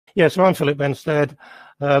Yeah, so I'm Philip Benstead.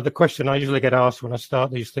 The question I usually get asked when I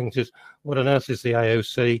start these things is, what on earth is the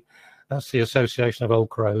AOC? That's the Association of Old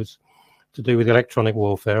Crows, to do with electronic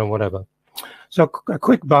warfare and whatever. So a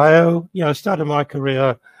quick bio. I started my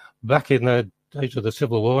career back in the days of the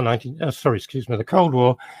Civil War, the Cold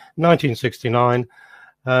War, 1969,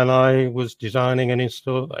 and I was designing and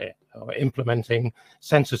implementing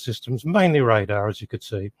sensor systems, mainly radar, as you could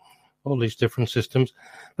see, all these different systems.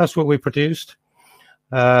 That's what we produced.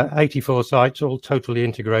 84 sites, all totally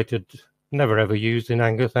integrated, never ever used in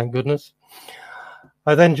anger, thank goodness.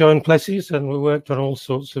 I then joined Plessey's and we worked on all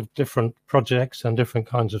sorts of different projects and different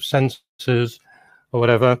kinds of sensors or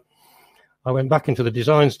whatever. I went back into the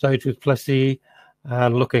design stage with Plessey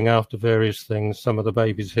and looking after various things. Some of the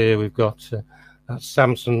babies here, we've got that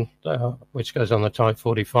Samson, which goes on the Type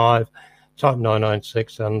 45, Type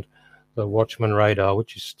 996, and the Watchman radar,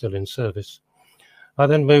 which is still in service. I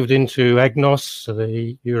then moved into EGNOS,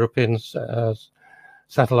 the European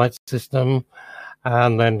satellite system,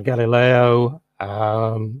 and then Galileo.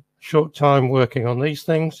 Short time working on these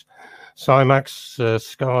things. Cymax,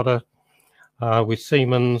 SCADA, with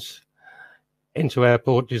Siemens, into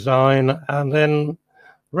airport design, and then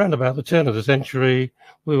around about the turn of the century,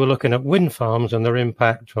 we were looking at wind farms and their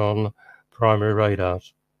impact on primary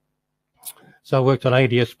radars. So I worked on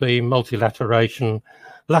ADS-B, multilateration,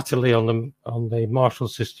 latterly on the Marshall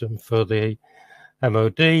system for the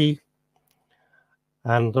MOD,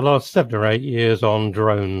 and the last 7 or 8 years on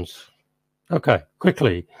drones. Okay,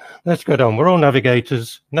 quickly, let's go down. We're all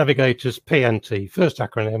navigators, PNT, first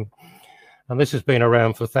acronym, and this has been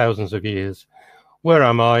around for thousands of years. Where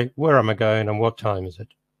am I going, and what time is it?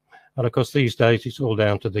 And of course, these days, it's all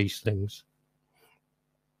down to these things.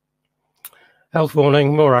 Health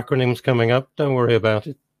warning, more acronyms coming up, don't worry about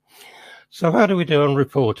it. So how do we do on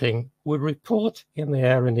reporting? We report in the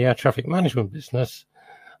air traffic management business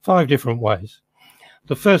 5 different ways.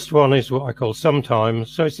 The first one is what I call sometimes.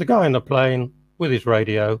 So it's the guy in the plane with his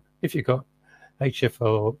radio. If you've got HF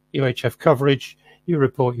or UHF coverage, you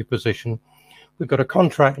report your position. We've got a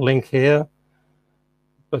contract link here,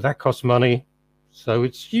 but that costs money. So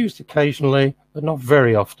it's used occasionally, but not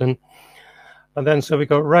very often. And then so we've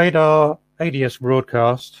got radar, ADS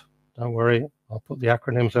broadcast. Don't worry, I'll put the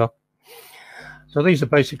acronyms up. So these are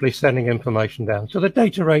basically sending information down. So the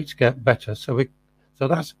data rates get better. So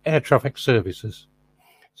that's air traffic services.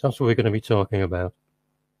 So that's what we're going to be talking about.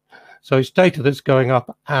 So it's data that's going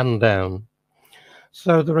up and down.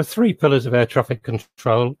 So there are 3 pillars of air traffic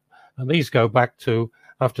control, and these go back to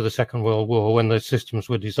after the Second World War, when those systems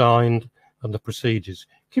were designed and the procedures: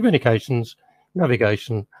 communications,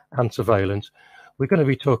 navigation, and surveillance. We're going to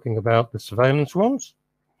be talking about the surveillance ones.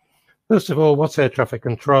 First of all, what's air traffic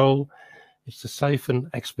control? It's the safe and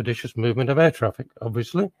expeditious movement of air traffic,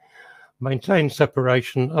 obviously. Maintain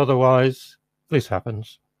separation, otherwise this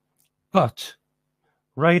happens. But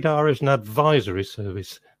radar is an advisory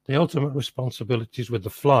service. The ultimate responsibility is with the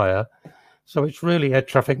flyer, so it's really air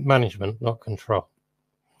traffic management, not control.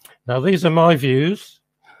 Now, these are my views.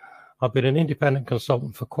 I've been an independent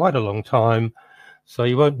consultant for quite a long time, so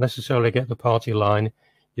you won't necessarily get the party line.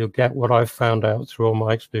 You'll get what I've found out through all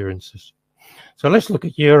my experiences. So let's look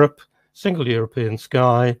at Europe, single European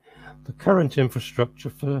sky. The current infrastructure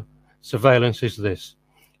for surveillance is this.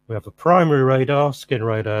 We have a primary radar, skin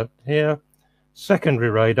radar here, secondary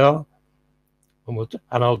radar, and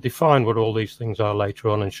I'll define what all these things are later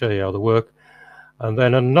on and show you how they work, and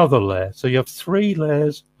then another layer. So you have 3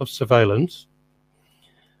 layers of surveillance.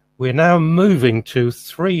 We're now moving to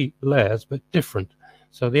 3 layers, but different.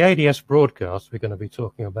 So the ADS broadcast we're going to be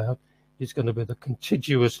talking about is going to be the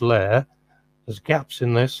contiguous layer. There's gaps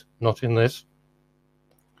in this, not in this,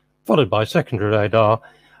 followed by secondary radar,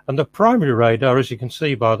 and the primary radar, as you can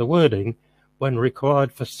see by the wording, when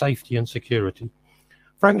required for safety and security.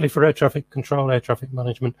 Frankly, for air traffic control, air traffic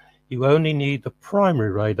management, you only need the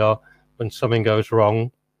primary radar when something goes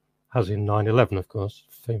wrong, as in 9/11, of course,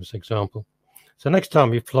 famous example. So next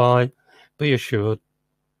time you fly, be assured.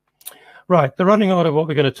 Right, the running order of what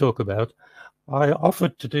we're going to talk about. I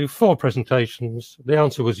offered to do 4 presentations. The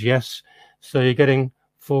answer was yes. So you're getting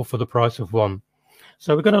 4 for the price of 1.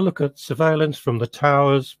 So we're going to look at surveillance from the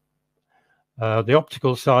towers, the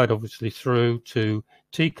optical side, obviously, through to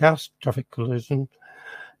TCAS, traffic collision,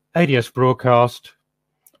 ADS broadcast,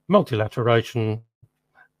 multilateration,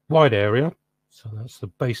 wide area. So that's the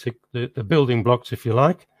basic, the building blocks, if you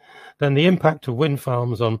like. Then the impact of wind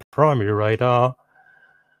farms on primary radar.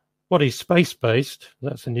 What is space-based?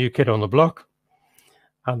 That's a new kid on the block.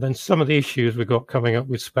 And then some of the issues we've got coming up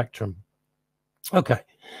with spectrum. Okay,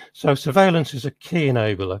 so surveillance is a key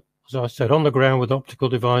enabler. As I said, on the ground with optical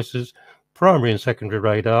devices, primary and secondary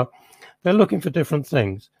radar, they're looking for different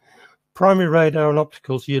things. Primary radar and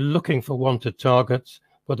opticals, you're looking for wanted targets,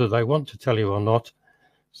 whether they want to tell you or not.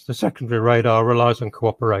 The secondary radar relies on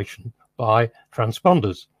cooperation by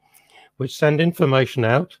transponders, which send information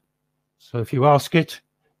out. So if you ask it,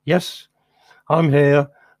 yes, I'm here,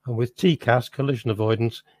 and with TCAS, collision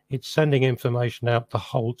avoidance, it's sending information out the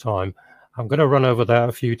whole time. I'm going to run over that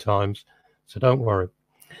a few times, so don't worry.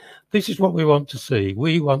 This is what we want to see.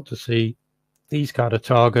 We want to see these kind of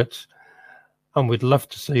targets, and we'd love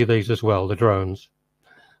to see these as well, the drones.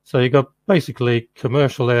 So you've got basically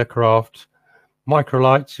commercial aircraft,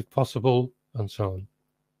 microlights if possible, and so on.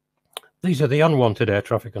 These are the unwanted air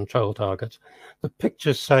traffic control targets. The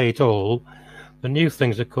pictures say it all. The new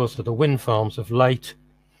things, of course, are the wind farms of late,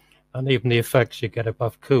 and even the effects you get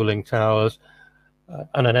above cooling towers,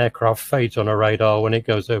 and an aircraft fades on a radar when it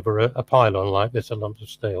goes over a pylon like this, a lump of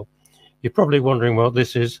steel. You're probably wondering what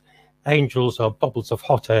this is. Angels are bubbles of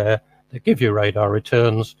hot air that give you radar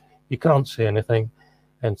returns. You can't see anything,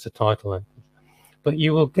 hence the title. But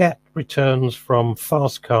you will get returns from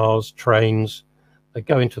fast cars, trains that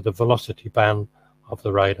go into the velocity band of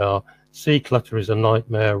the radar. Sea clutter is a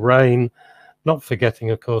nightmare. Rain, not forgetting,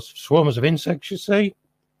 of course, swarms of insects you see,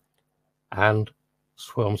 and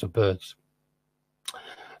swarms of birds.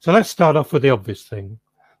 So let's start off with the obvious thing.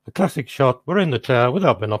 The classic shot, we're in the tower with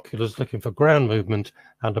our binoculars looking for ground movement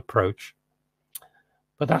and approach.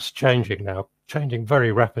 But that's changing now, changing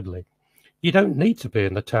very rapidly. You don't need to be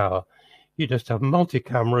in the tower. You just have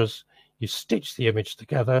multi-cameras, you stitch the image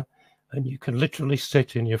together, and you can literally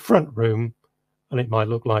sit in your front room and it might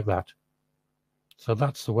look like that. So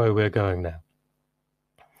that's the way we're going now.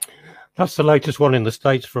 That's the latest one in the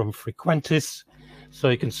States from Frequentis. So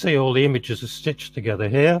you can see all the images are stitched together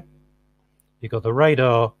here. You've got the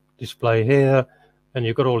radar display here, and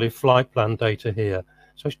you've got all your flight plan data here.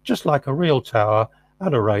 So it's just like a real tower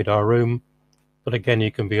and a radar room, but again,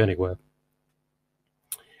 you can be anywhere.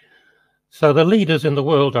 So the leaders in the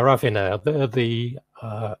world are Avinair. They're the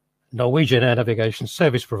Norwegian air navigation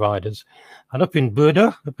service providers. And up in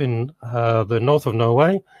Bodø, up in the north of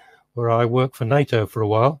Norway, where I worked for NATO for a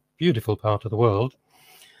while, beautiful part of the world,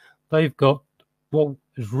 they've got what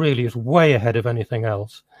is really is way ahead of anything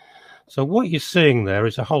else. So what you're seeing there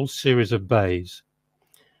is a whole series of bays.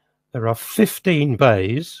 There are 15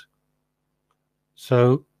 bays.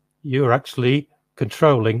 So you're actually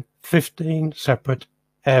controlling 15 separate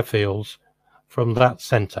airfields from that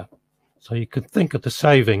center. So you can think of the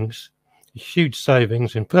savings, huge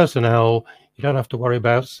savings in personnel. You don't have to worry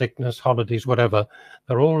about sickness, holidays, whatever.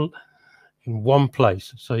 They're all in one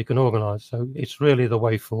place, so you can organize. So it's really the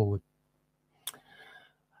way forward.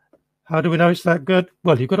 How do we know it's that good?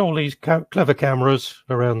 Well, you've got all these clever cameras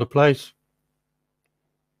around the place.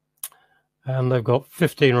 And they've got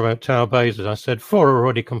 15 remote tower bays, as I said. 4 are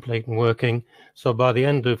already complete and working. So by the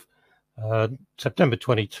end of September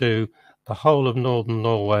 22, the whole of northern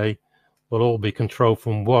Norway will all be controlled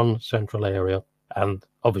from one central area. And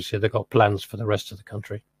obviously they've got plans for the rest of the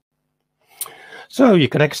country. So you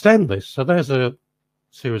can extend this. So there's a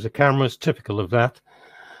series of cameras typical of that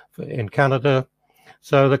in Canada.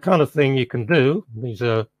 So the kind of thing you can do, these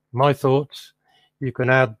are my thoughts, you can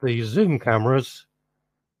add the zoom cameras.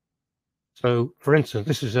 So for instance,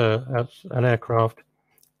 this is an aircraft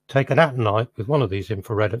taken at night with one of these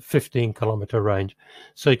infrared at 15-kilometer range.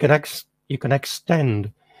 So you can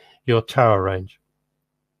extend your tower range.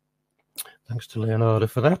 Thanks to Leonardo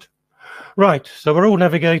for that. Right, so we're all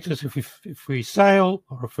navigators. If we sail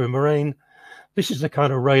or if we're marine, this is the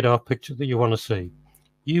kind of radar picture that you want to see.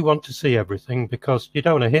 You want to see everything because you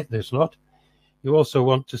don't want to hit this lot. You also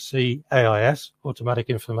want to see AIS,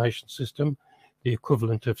 Automatic Information System, the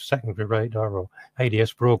equivalent of secondary radar or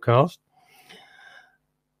ADS broadcast.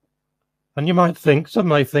 And you might think, some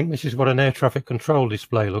may think this is what an air traffic control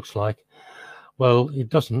display looks like. Well, it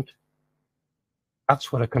doesn't.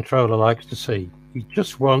 That's what a controller likes to see. He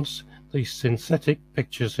just wants these synthetic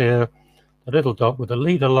pictures here, a little dot with a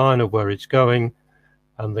leader line of where it's going,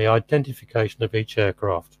 and the identification of each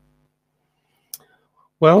aircraft.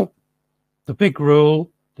 Well, the big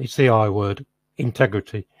rule is the I word,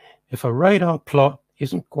 integrity. If a radar plot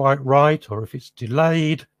isn't quite right, or if it's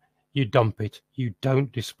delayed, you dump it. You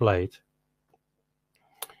don't display it.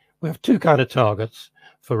 We have 2 kind of targets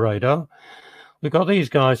for radar. We've got these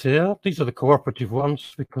guys here. These are the cooperative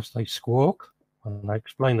ones because they squawk, and I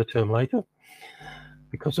explain the term later.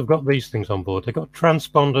 Because they've got these things on board. They've got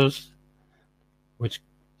transponders, which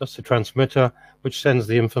that's the transmitter, which sends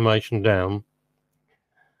the information down.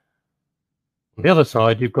 On the other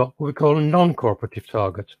side, you've got what we call a non-cooperative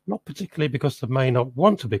target, not particularly because they may not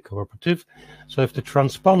want to be cooperative. So if the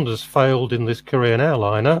transponders failed in this Korean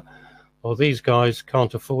airliner, or these guys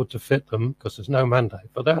can't afford to fit them because there's no mandate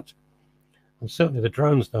for that, and certainly the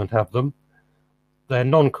drones don't have them, they're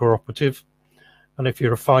non-cooperative. And if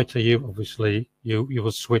you're a fighter, you obviously you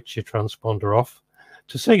will switch your transponder off.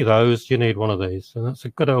 To see those, you need one of these, and that's a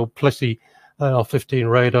good old Plessy AR-15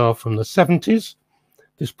 radar from the 70s.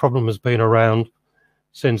 This problem has been around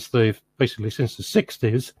since basically since the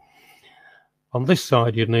 60s. On this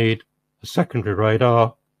side, you need a secondary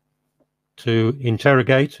radar to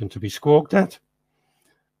interrogate and to be squawked at.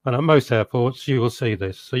 And at most airports, you will see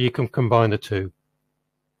this, so you can combine the two.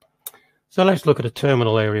 So let's look at a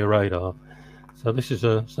terminal area radar. So this is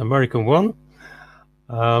an American one.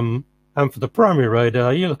 And for the primary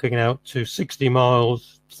radar, you're looking out to 60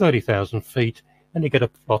 miles, 30,000 feet, and you get a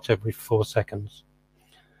plot every 4 seconds.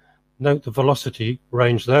 Note the velocity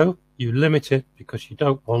range, though. You limit it because you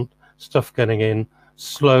don't want stuff getting in,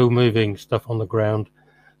 slow moving stuff on the ground,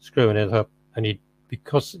 screwing it up, and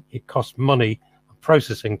because it costs money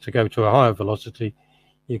processing to go to a higher velocity,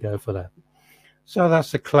 you go for that. So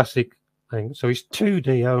that's a classic thing. So it's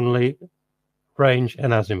 2D only, range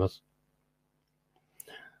and azimuth.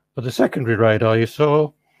 But the secondary radar you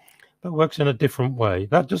saw, that works in a different way.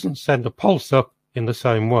 That doesn't send a pulse up in the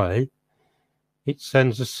same way. It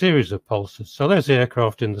sends a series of pulses. So there's the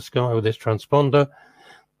aircraft in the sky with this transponder.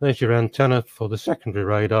 There's your antenna for the secondary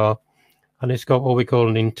radar, and it's got what we call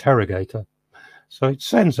an interrogator. So it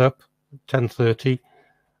sends up at 10:30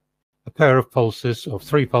 a pair of pulses, or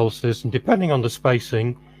 3 pulses, and depending on the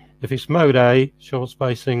spacing, if it's mode A, short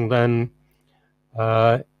spacing, then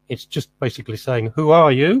it's just basically saying, who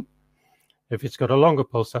are you? If it's got a longer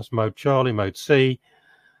pulse, that's mode Charlie, mode C.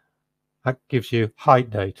 That gives you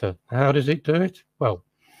height data. How does it do it? Well,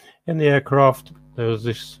 in the aircraft, there's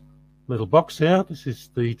this little box here. This is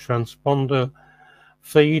the transponder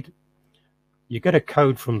feed. You get a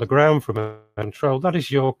code from the ground, from control. That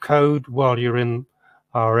is your code while you're in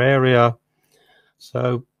our area.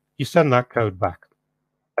 So you send that code back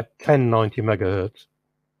at 1090 megahertz.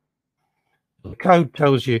 The code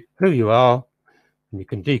tells you who you are, and you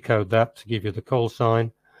can decode that to give you the call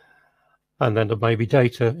sign. And then there may be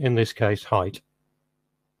data, in this case, height,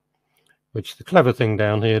 which the clever thing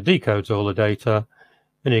down here decodes all the data,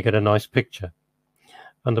 and you get a nice picture.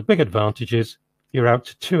 And the big advantage is you're out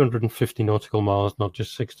to 250 nautical miles, not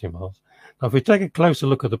just 60 miles. Now, if we take a closer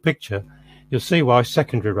look at the picture, you'll see why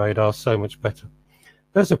secondary radar is so much better.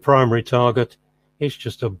 There's a primary target. It's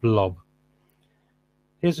just a blob.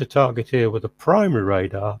 Here's a target here with a primary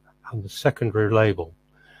radar and the secondary label.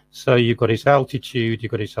 So you've got its altitude,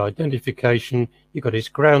 you've got its identification, you've got its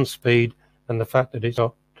ground speed, and the fact that it's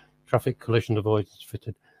got traffic collision avoidance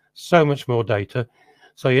fitted. So much more data.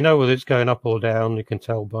 So you know whether it's going up or down. You can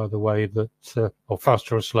tell by the way that, or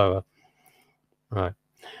faster or slower. Right.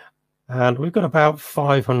 And we've got about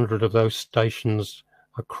 500 of those stations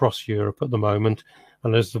across Europe at the moment.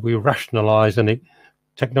 And as we rationalize and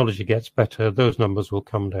technology gets better, those numbers will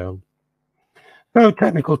come down. So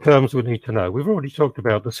technical terms we need to know. We've already talked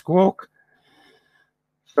about the squawk.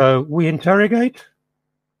 So we interrogate,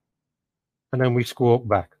 and then we squawk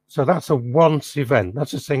back. So that's a once event.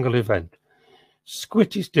 That's a single event.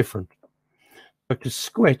 Squit is different. But to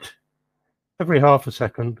squit, every half a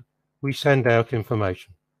second, we send out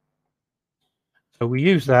information. So we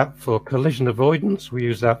use that for collision avoidance. We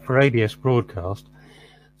use that for ADS broadcast.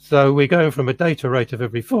 So we're going from a data rate of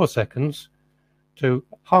every 4 seconds to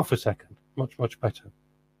half a second. Much, much better.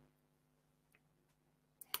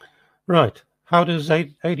 Right. How does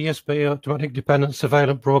ADS-B, automatic dependent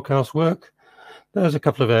surveillance broadcast, work? There's a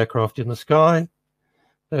couple of aircraft in the sky.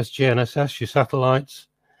 There's GNSS, your satellites.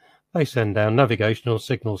 They send down navigational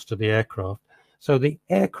signals to the aircraft. So the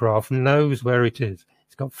aircraft knows where it is.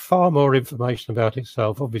 It's got far more information about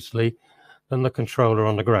itself, obviously, than the controller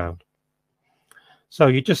on the ground. So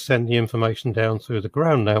you just send the information down through the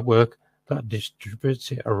ground network that distributes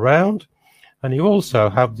it around. And you also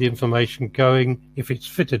have the information going, if it's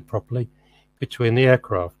fitted properly, between the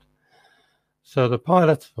aircraft. So the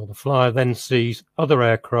pilot or the flyer then sees other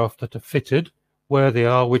aircraft that are fitted, where they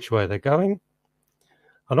are, which way they're going.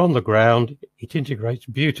 And on the ground, it integrates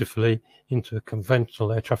beautifully into a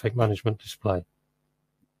conventional air traffic management display.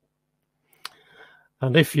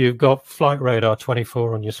 And if you've got Flight Radar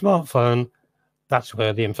 24 on your smartphone, that's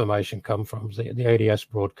where the information comes from, the ADS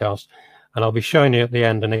broadcast. And I'll be showing you at the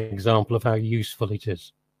end an example of how useful it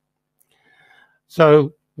is.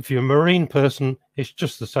 So if you're a marine person, it's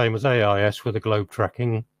just the same as AIS with the globe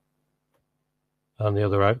tracking and the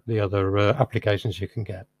other applications you can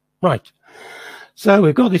get. Right, so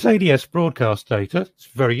we've got this ADS broadcast data. It's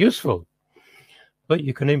very useful, but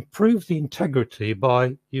you can improve the integrity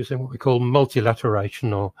by using what we call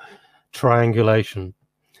multilateration or triangulation.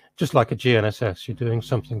 Just like a GNSS, you're doing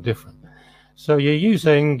something different. So you're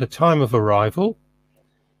using the time of arrival.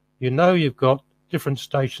 You know you've got different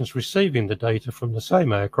stations receiving the data from the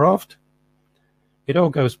same aircraft. It all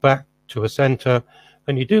goes back to a center,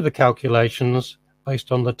 and you do the calculations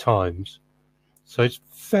based on the times. So it's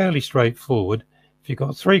fairly straightforward. If you've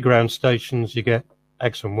got 3 ground stations, you get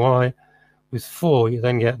X and Y. With 4, you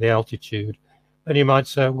then get the altitude. And you might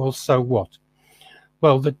say, well, so what?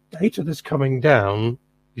 Well, the data that's coming down,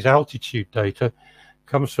 this altitude data,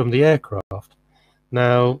 comes from the aircraft.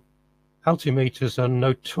 Now, altimeters are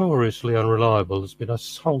notoriously unreliable. There's been a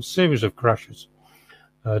whole series of crashes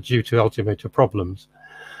due to altimeter problems.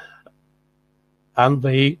 And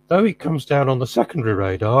though it comes down on the secondary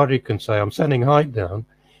radar, you can say, I'm sending height down.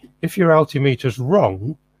 If your altimeter's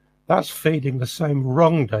wrong, that's feeding the same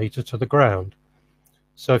wrong data to the ground.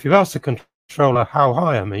 So if you ask the controller, how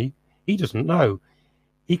high am I? He doesn't know.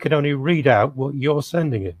 He can only read out what you're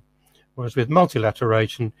sending him. Whereas with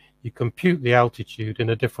multilateration, you compute the altitude in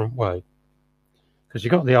a different way. Because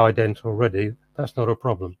you've got the ident already, that's not a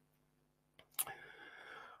problem.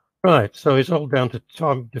 Right, so it's all down to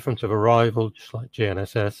time difference of arrival, just like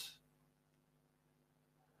GNSS.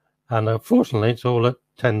 And unfortunately, it's all at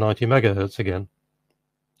 1090 megahertz again.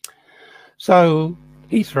 So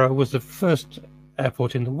Heathrow was the first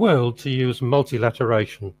airport in the world to use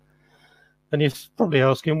multilateration. And you're probably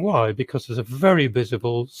asking why, because there's a very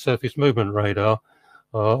visible surface movement radar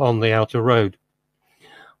on the outer road.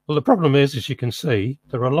 Well, the problem is, as you can see,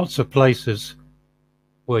 there are lots of places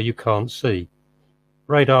where you can't see.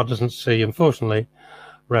 Radar doesn't see, unfortunately,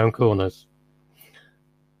 round corners.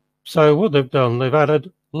 So what they've done, they've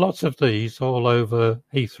added lots of these all over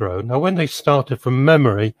Heathrow. Now, when they started from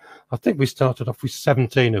memory, I think we started off with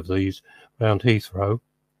 17 of these around Heathrow.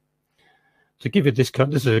 To give you this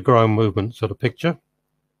is a ground movement sort of picture.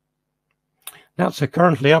 Now, so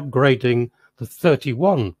currently upgrading the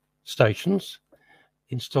 31 stations,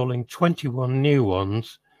 installing 21 new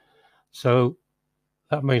ones. So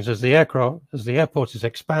that means as the airport is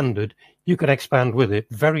expanded, you can expand with it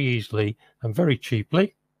very easily and very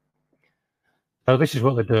cheaply. So this is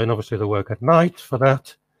what they're doing. Obviously, they work at night for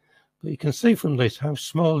that. But you can see from this how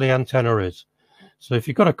small the antenna is. So if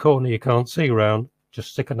you've got a corner you can't see around,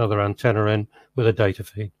 just stick another antenna in with a data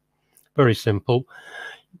feed. Very simple.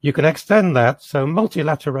 You can extend that. So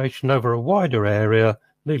multilateration over a wider area,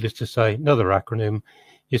 needless to say, another acronym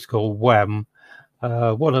is called WAM.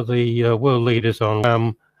 One of the world leaders on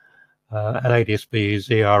WAM and ADSB is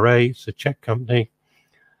ERA. It's a Czech company.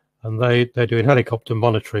 And they're doing helicopter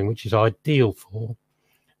monitoring, which is ideal for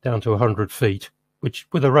down to 100 feet, which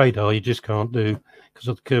with a radar you just can't do because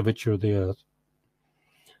of the curvature of the Earth.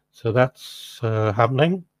 So that's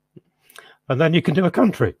happening. And then you can do a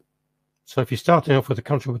country. So if you're starting off with a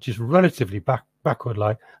country which is relatively backward,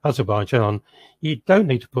 like Azerbaijan, you don't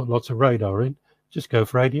need to put lots of radar in. Just go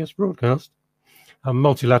for ADS broadcast. And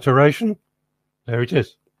multilateration, there it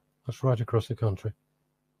is. That's right across the country.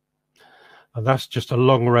 And that's just a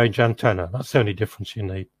long-range antenna. That's the only difference you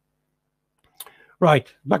need. Right,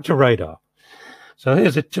 back to radar. So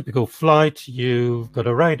here's a typical flight. You've got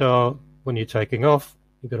a radar when you're taking off.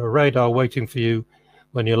 You've got a radar waiting for you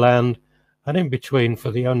when you land. And in between,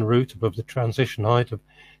 for the en route above the transition height of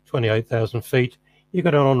 28,000 feet, you've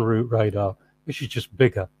got an en route radar, which is just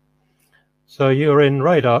bigger. So you're in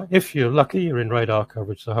radar. If you're lucky, you're in radar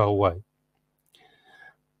coverage the whole way.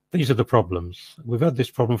 These are the problems. We've had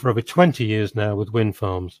this problem for over 20 years now with wind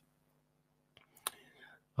farms.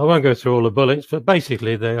 I won't go through all the bullets, but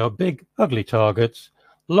basically they are big, ugly targets,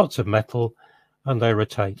 lots of metal, and they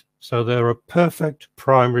rotate. So they're a perfect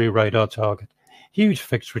primary radar target. Huge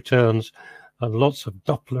fixed returns and lots of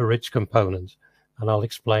Doppler-rich components. And I'll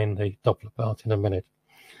explain the Doppler part in a minute.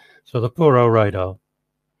 So the poor old radar.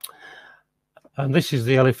 And this is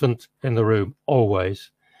the elephant in the room,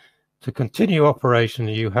 always. To continue operation,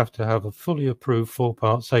 you have to have a fully approved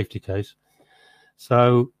 4-part safety case.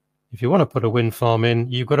 So if you want to put a wind farm in,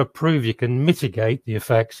 you've got to prove you can mitigate the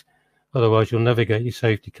effects. Otherwise, you'll never get your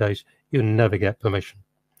safety case. You'll never get permission.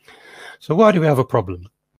 So why do we have a problem?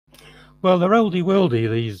 Well, they're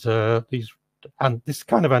oldie-worldy, and this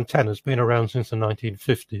kind of antenna has been around since the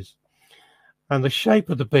 1950s. And the shape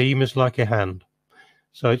of the beam is like a hand.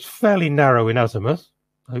 So it's fairly narrow in azimuth,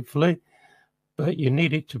 hopefully, but you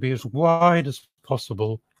need it to be as wide as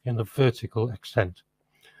possible in the vertical extent.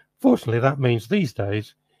 Fortunately, that means these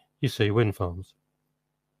days you see wind farms.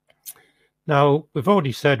 Now, we've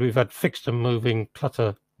already said we've had fixed and moving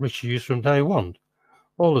clutter misuse from day one.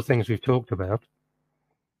 All the things we've talked about.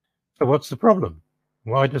 So what's the problem?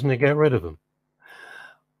 Why doesn't it get rid of them?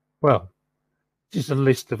 Well, this is a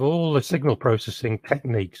list of all the signal processing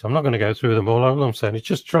techniques. I'm not going to go through them all. All I'm saying is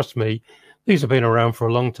just trust me. These have been around for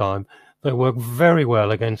a long time. They work very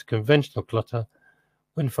well against conventional clutter.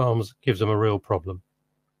 Wind farms gives them a real problem.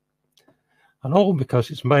 And all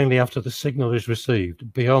because it's mainly after the signal is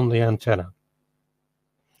received, beyond the antenna.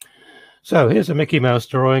 So here's a Mickey Mouse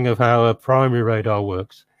drawing of how a primary radar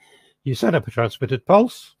works. You set up a transmitted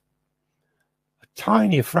pulse. A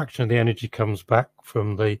tiny fraction of the energy comes back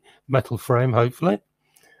from the metal frame, hopefully,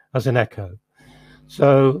 as an echo.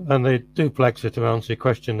 So, and the duplexer, to answer your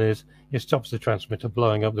question, is it stops the transmitter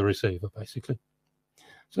blowing up the receiver, basically.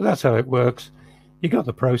 So that's how it works. You got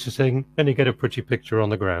the processing, and you get a pretty picture on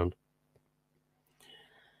the ground.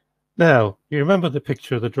 Now, you remember the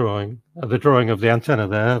picture of the drawing of the antenna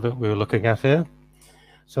there that we were looking at here?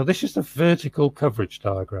 So this is the vertical coverage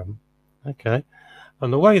diagram, okay?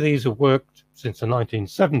 And the way these have worked since the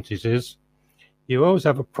 1970s is you always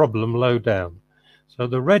have a problem low down. So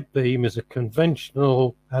the red beam is a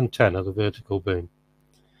conventional antenna, the vertical beam.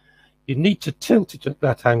 You need to tilt it at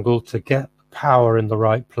that angle to get power in the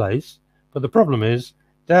right place. But the problem is,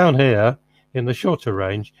 down here in the shorter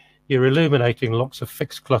range, you're illuminating lots of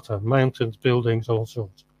fixed clutter, mountains, buildings, all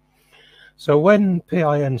sorts. So when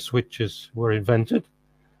PIN switches were invented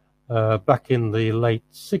back in the late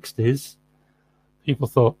 60s, people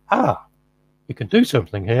thought, we can do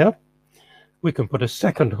something here. We can put a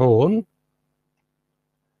second horn.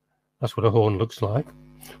 That's what a horn looks like.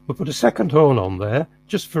 We'll put a second horn on there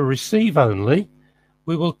just for receive only.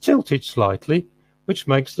 We will tilt it slightly, which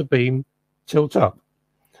makes the beam tilt up.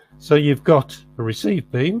 So you've got a receive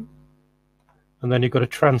beam, and then you've got a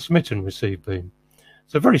transmit and receive beam.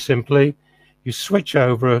 So very simply, you switch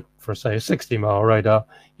over for, say, a 60-mile radar,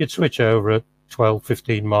 you'd switch over at 12,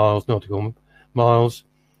 15 miles, nautical miles,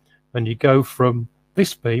 and you go from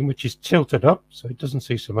this beam, which is tilted up, so it doesn't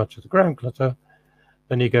see so much of the ground clutter,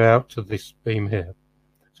 then you go out to this beam here.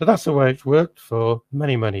 So that's the way it's worked for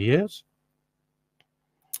many, many years.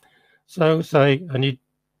 So say, and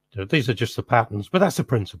these are just the patterns, but that's the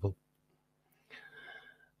principle.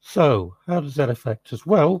 So how does that affect us?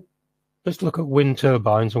 Well, let's look at wind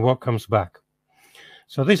turbines and what comes back.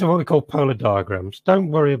 So these are what we call polar diagrams. Don't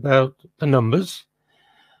worry about the numbers,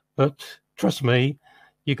 but trust me,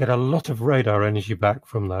 you get a lot of radar energy back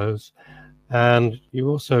from those. And you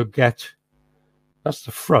also get, that's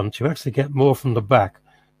the front, you actually get more from the back.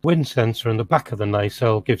 Wind sensor in the back of the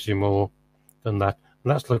nacelle gives you more than that.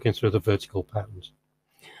 And that's looking through the vertical patterns.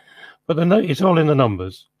 But it's all in the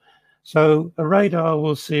numbers. So a radar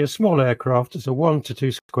will see a small aircraft as a 1 to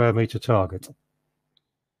 2 square meter target.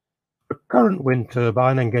 The current wind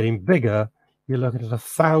turbine and getting bigger, you're looking at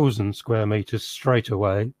 1,000 square meters straight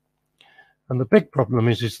away. And the big problem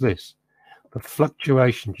is this, the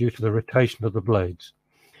fluctuation due to the rotation of the blades.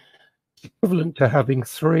 It's equivalent to having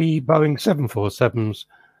 3 Boeing 747s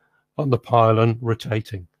on the pylon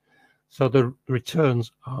rotating. So the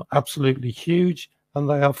returns are absolutely huge and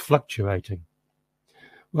they are fluctuating.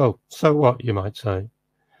 Well, so what, you might say?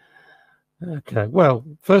 Okay, well,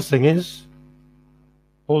 first thing is,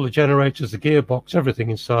 all the generators, the gearbox, everything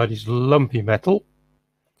inside is lumpy metal.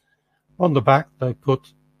 On the back, they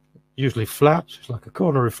put usually flat, it's like a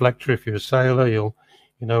corner reflector. If you're a sailor, you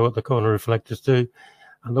know what the corner reflectors do.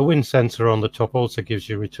 And the wind sensor on the top also gives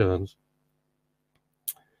you returns.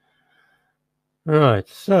 Right,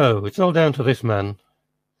 so it's all down to this man,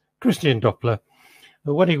 Christian Doppler.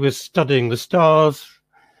 When he was studying the stars,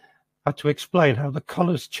 had to explain how the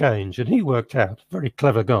colours change, and he worked out, very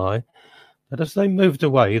clever guy, that as they moved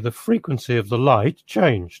away, the frequency of the light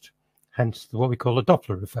changed, hence what we call a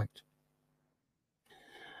Doppler effect.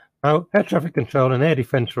 Now, air traffic control and air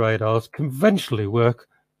defence radars conventionally work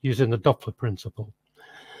using the Doppler principle.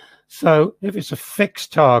 So if it's a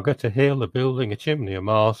fixed target, a hill, a building, a chimney, a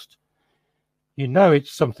mast, you know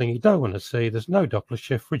it's something you don't want to see, there's no Doppler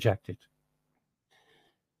shift, reject it.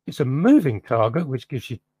 It's a moving target, which gives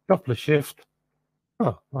you Doppler shift,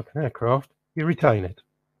 like an aircraft, you retain it,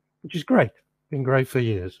 which is great, been great for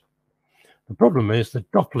years. The problem is the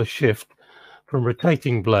Doppler shift from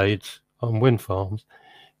rotating blades on wind farms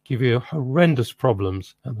give you horrendous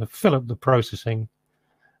problems, and they fill up the processing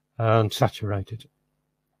and saturate it.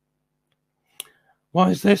 Why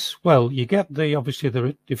is this? Well, you get obviously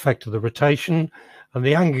the effect of the rotation, and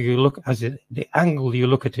the angle you look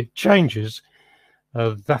at it changes,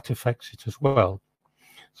 that affects it as well.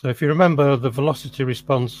 So if you remember the velocity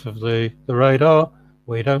response of the radar,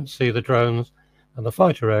 where you don't see the drones and the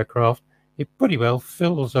fighter aircraft, it pretty well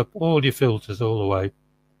fills up all your filters all the way.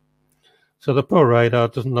 So the poor radar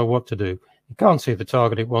doesn't know what to do. It can't see the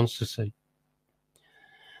target it wants to see.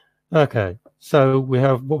 Okay, so we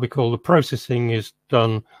have what we call the processing is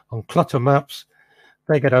done on clutter maps.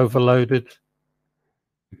 They get overloaded.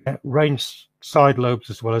 You get range side lobes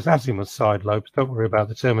as well as azimuth side lobes. Don't worry about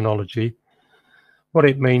the terminology. What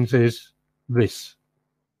it means is this.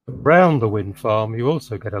 Around the wind farm, you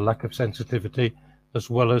also get a lack of sensitivity as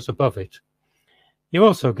well as above it. You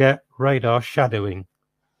also get radar shadowing.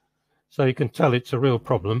 So you can tell it's a real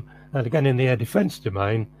problem. And again, in the air defense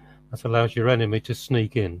domain, that allows your enemy to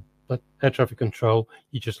sneak in. But air traffic control,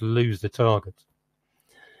 you just lose the target.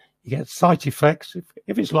 You get sight effects.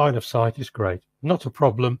 If it's line of sight, it's great. Not a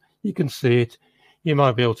problem. You can see it. You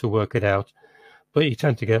might be able to work it out. But you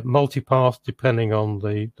tend to get multipath depending on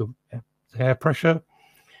the air pressure.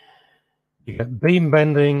 You get beam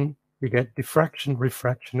bending. You get diffraction,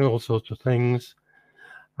 refraction, all sorts of things.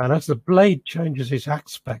 And as the blade changes its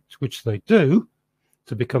aspect, which they do,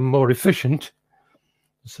 to become more efficient,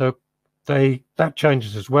 so that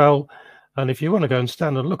changes as well. And if you want to go and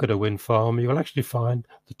stand and look at a wind farm, you'll actually find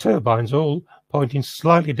the turbines all point in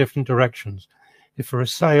slightly different directions. If for a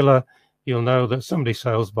sailor, you'll know that somebody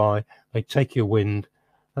sails by, they take your wind.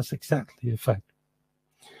 That's exactly the effect.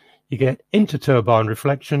 You get inter-turbine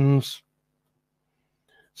reflections.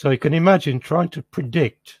 So you can imagine trying to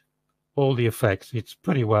predict all the effects. It's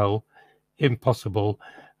pretty well impossible.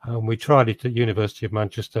 We tried it at University of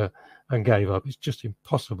Manchester and gave up. It's just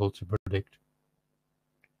impossible to predict.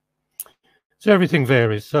 So everything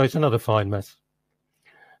varies. So it's another fine mess.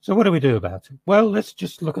 So what do we do about it? Well, let's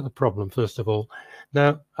just look at the problem first of all.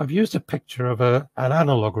 Now, I've used a picture of an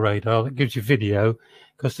analog radar that gives you video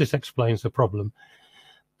because this explains the problem.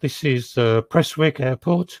 This is Prestwick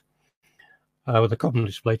Airport with a common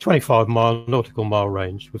display, 25-mile nautical mile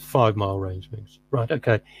range with 5-mile range means. Right,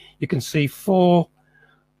 okay. You can see 4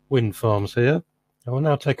 wind farms here. I will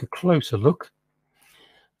now take a closer look.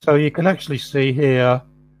 So you can actually see here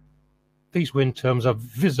these wind turbines are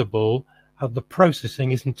visible and the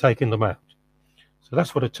processing isn't taking them out. So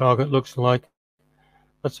that's what a target looks like.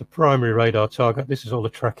 That's a primary radar target. This is all the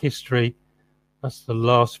track history. That's the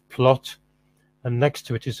last plot. And next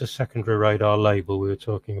to it is a secondary radar label we were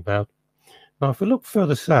talking about. Now, if we look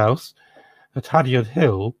further south at Hadyard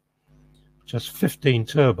Hill, which has 15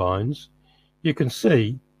 turbines, you can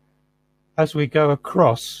see as we go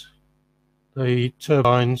across the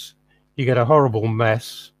turbines, you get a horrible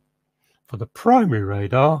mess for the primary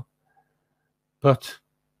radar, but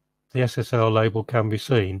the SSL label can be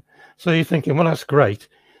seen. So you're thinking, well, that's great.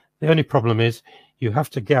 The only problem is you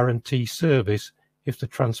have to guarantee service if the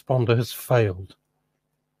transponder has failed.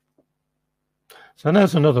 So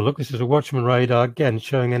there's another look. This is a Watchman radar, again,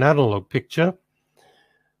 showing an analog picture.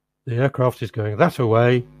 The aircraft is going that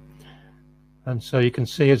way. And so you can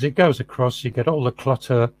see as it goes across, you get all the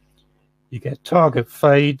clutter. You get target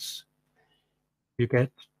fades. You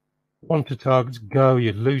get wanted targets go,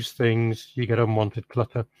 you lose things, you get unwanted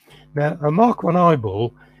clutter. Now, a Mark 1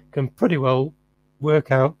 eyeball can pretty well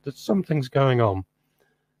work out that something's going on.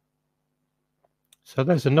 So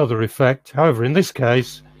there's another effect. However, in this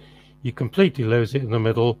case, you completely lose it in the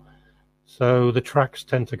middle. So the tracks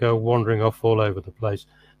tend to go wandering off all over the place.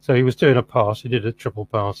 So he was doing a pass. He did a triple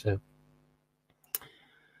pass here.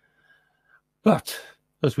 But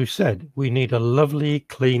as we've said, we need a lovely,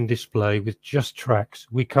 clean display with just tracks.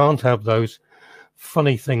 We can't have those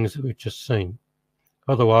funny things that we've just seen.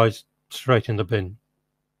 Otherwise, straight in the bin.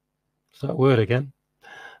 Is that word again?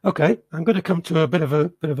 Okay, I'm going to come to a bit of a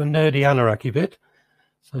nerdy anarchy bit.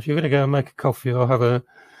 So if you're going to go and make a coffee or have a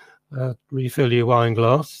refill your wine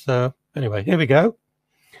glass. Anyway, here we go.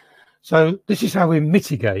 So this is how we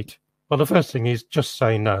mitigate. Well, the first thing is just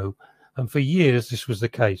say no. And for years, this was the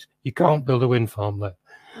case. You can't build a wind farm there.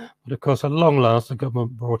 But of course, at long last, the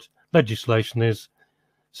government brought legislation is,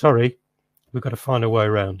 sorry, we've got to find a way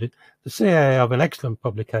around it. The CAA have an excellent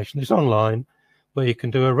publication. It's online where you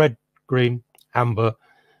can do a red, green, amber.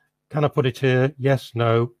 Can I put it here? Yes,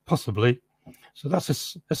 no, possibly. So that's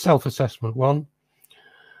a self-assessment one.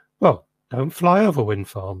 Well, don't fly over wind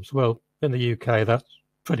farms. Well, in the UK, that's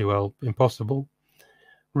pretty well impossible.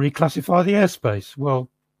 Reclassify the airspace. Well,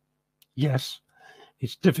 yes,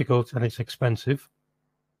 it's difficult and it's expensive.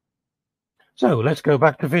 So let's go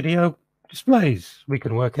back to video displays. We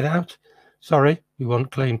can work it out. Sorry, we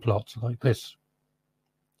want clean plots like this.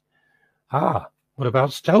 What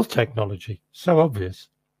about stealth technology? So obvious.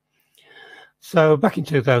 So back in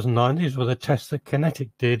 2009, these were the tests that Kinetic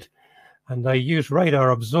did, and they used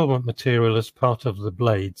radar absorbent material as part of the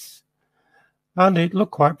blades. And it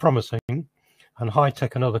looked quite promising, and High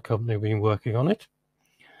Tech, another company, have been working on it.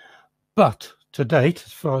 But to date,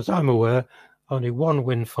 as far as I'm aware, only one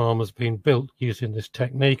wind farm has been built using this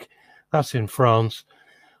technique. That's in France,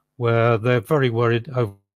 where they're very worried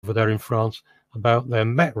over there in France about their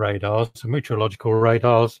MET radars, the meteorological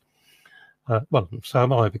radars. Well, so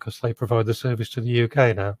am I, because they provide the service to the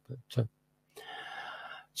UK now. But,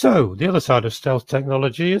 so the other side of stealth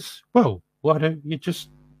technology is, well, why don't you just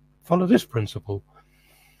follow this principle?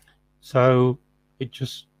 So it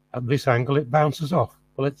just, at this angle, it bounces off.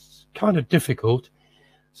 Well, it's kind of difficult.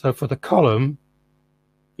 So for the column,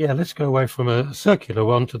 yeah, let's go away from a circular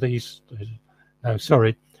one to these. No,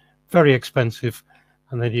 sorry, very expensive.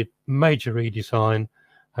 And then you major redesign.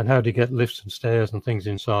 And how do you get lifts and stairs and things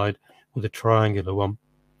inside with a triangular one?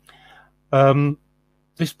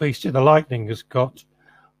 This beast here, the Lightning, has got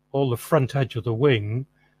all the front edge of the wing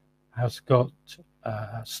has got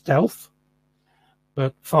stealth,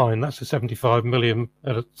 but fine, that's a 75 million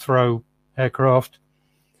at a throw aircraft.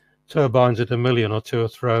 Turbines at $1 million or two a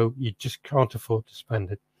throw, you just can't afford to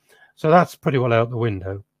spend it. So that's pretty well out the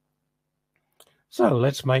window. So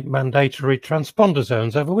let's make mandatory transponder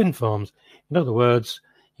zones over wind farms. In other words,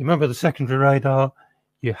 you remember the secondary radar,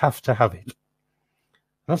 you have to have it.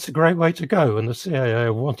 That's a great way to go, and the CAA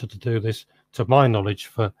have wanted to do this, to my knowledge,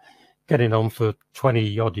 for getting on for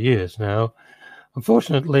 20 odd years now.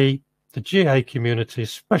 Unfortunately, the GA community,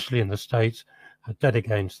 especially in the States, are dead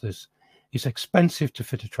against this. It's expensive to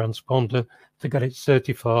fit a transponder, to get it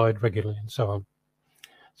certified regularly and so on.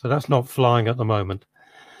 So that's not flying at the moment.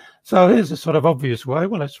 So here's a sort of obvious way.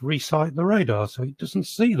 Well, let's resight the radar so it doesn't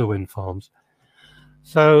see the wind farms.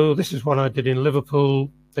 So this is what I did in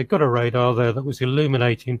Liverpool. They got a radar there that was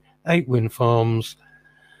illuminating 8 wind farms.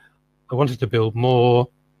 I wanted to build more.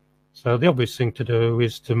 So the obvious thing to do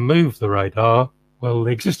is to move the radar. Well,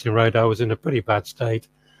 the existing radar was in a pretty bad state.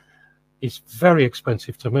 It's very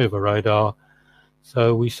expensive to move a radar.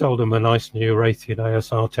 So we sold them a nice new Raytheon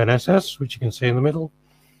ASR 10SS, which you can see in the middle.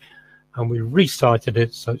 And we resighted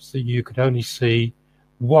it so that you could only see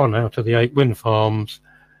 1 out of the 8 wind farms.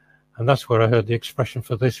 And that's where I heard the expression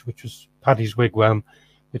for this, which was Paddy's Wigwam,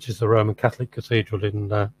 which is the Roman Catholic Cathedral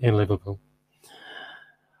in Liverpool.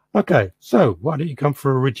 Okay, so why don't you come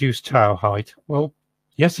for a reduced tower height? Well,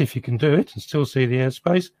 yes, if you can do it and still see the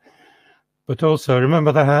airspace, but also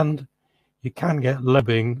remember the hand, you can get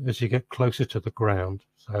lobbing as you get closer to the ground,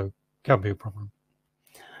 so it can be a problem.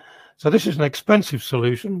 So this is an expensive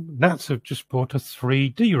solution. Nats have just bought a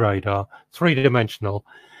 3D radar, 3-dimensional,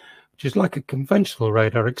 which is like a conventional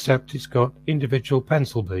radar, except it's got individual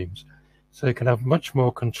pencil beams. So you can have much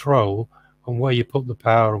more control on where you put the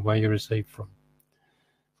power and where you receive from.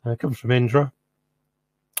 It comes from Indra,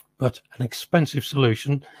 but an expensive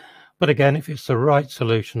solution. But again, if it's the right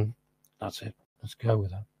solution, that's it. Let's go with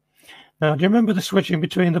that. Now, do you remember the switching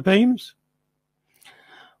between the beams?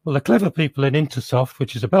 Well, the clever people in Intersoft,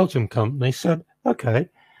 which is a Belgium company, said, okay,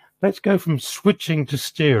 let's go from switching to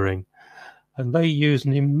steering. And they use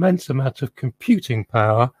an immense amount of computing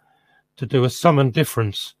power to do a sum and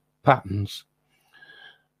difference patterns.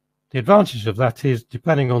 The advantage of that is,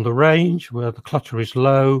 depending on the range, where the clutter is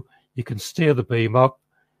low, you can steer the beam up,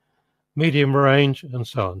 medium range, and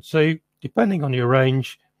so on. So depending on your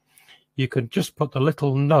range, you can just put the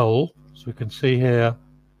little null, so we can see here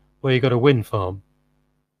where you've got a wind farm.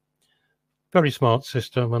 Very smart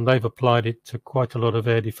system, and they've applied it to quite a lot of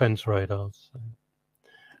air defense radars.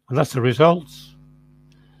 And that's the results.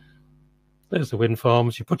 There's the wind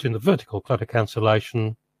farms. You put in the vertical clutter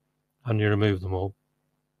cancellation, and you remove them all.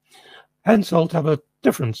 Hensoldt have a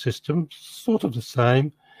different system, sort of the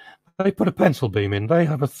same. They put a pencil beam in. They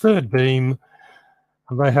have a third beam,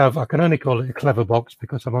 and they have, I can only call it a clever box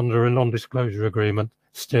because I'm under a non-disclosure agreement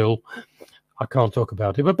still. I can't talk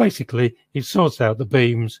about it, but basically it sorts out the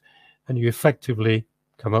beams and you effectively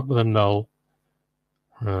come up with a null.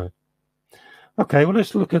 Right. Okay, well,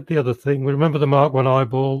 let's look at the other thing. We remember the Mark 1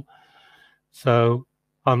 eyeball. So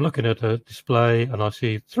I'm looking at a display and I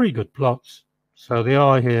see 3 good plots. So the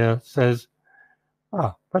eye here says,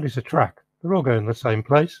 that is a track. They're all going the same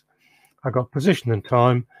place. I got position and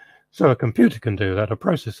time, so a computer can do that, a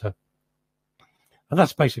processor. And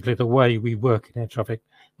that's basically the way we work in air traffic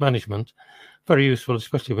management. Very useful,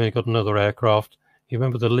 especially when you've got another aircraft. You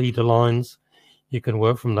remember the leader lines? You can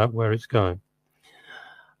work from that where it's going.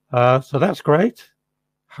 So that's great.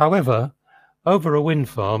 However, over a wind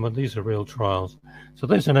farm, and these are real trials, so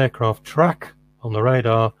there's an aircraft track on the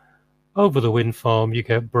radar. Over the wind farm, you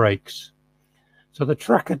get brakes. So the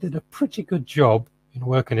tracker did a pretty good job in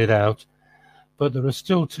working it out, but there are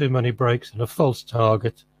still too many brakes and a false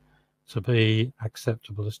target to be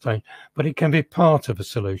acceptable as change. But it can be part of a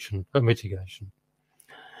solution, a mitigation.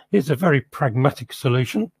 Here's a very pragmatic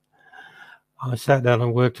solution. I sat down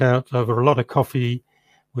and worked out over a lot of coffee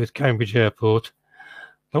with Cambridge Airport.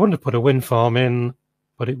 They wanted to put a wind farm in,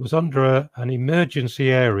 but it was under an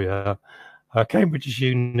emergency area. Cambridge is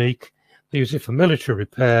unique. They use it for military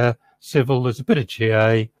repair, civil, there's a bit of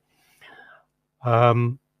GA.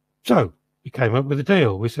 So we came up with a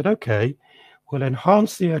deal. We said, okay, we'll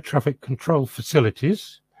enhance the air traffic control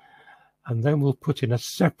facilities, and then we'll put in a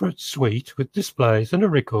separate suite with displays and a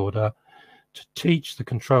recorder to teach the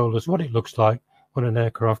controllers what it looks like when an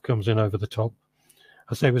aircraft comes in over the top.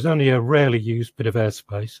 I say it was only a rarely used bit of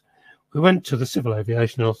airspace. We went to the Civil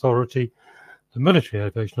Aviation Authority, the Military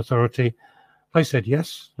Aviation Authority. They said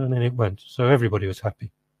yes, and then it went. So everybody was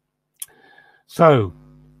happy. So,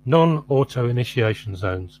 non-auto initiation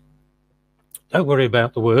zones. Don't worry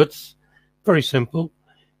about the words. Very simple.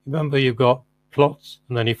 Remember, you've got plots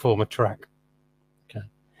and then you form a track. Okay,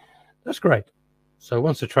 that's great. So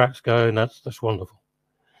once the track's going, that's wonderful.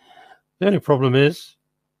 The only problem is,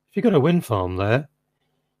 if you've got a wind farm there,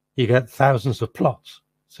 you get thousands of plots.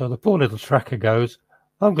 So the poor little tracker goes,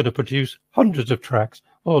 I'm going to produce hundreds of tracks,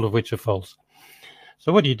 all of which are false.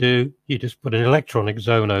 So what do? You just put an electronic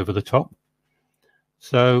zone over the top.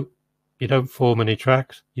 So you don't form any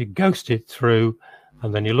tracks, you ghost it through,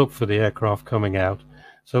 and then you look for the aircraft coming out.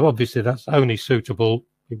 So obviously that's only suitable,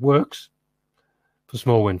 it works for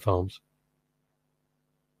small wind farms.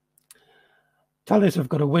 Thales have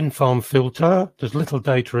got a wind farm filter. There's little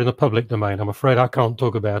data in the public domain. I'm afraid I can't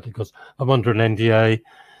talk about it because I'm under an NDA.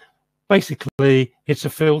 Basically, it's a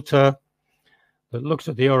filter that looks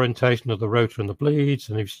at the orientation of the rotor and the bleeds,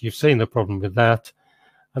 and if you've seen the problem with that,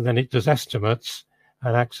 and then it does estimates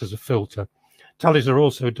and acts as a filter. Thales are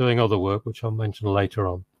also doing other work, which I'll mention later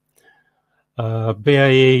on.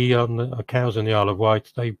 BAE on the cows in the Isle of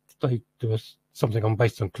Wight, they do something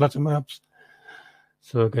based on clutter maps.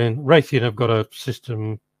 So again, Raytheon have got a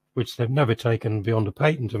system which they've never taken beyond a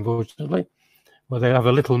patent, unfortunately, where they have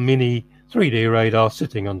a little mini 3D radar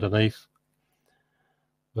sitting underneath.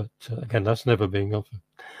 But again, that's never been offered.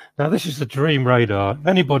 Now, this is the dream radar.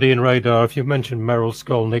 Anybody in radar, if you mention Merrill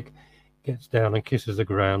Skolnick, gets down and kisses the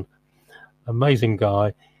ground. Amazing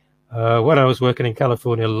guy. When I was working in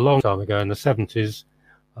California a long time ago in the 70s,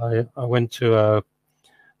 I went to a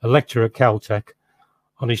lecture at Caltech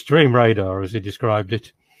on his dream radar, as he described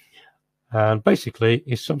it. And basically,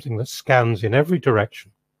 it's something that scans in every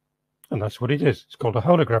direction. And that's what it is. It's called a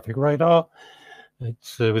holographic radar. It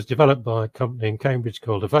was developed by a company in Cambridge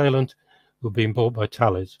called Avalent, who've been bought by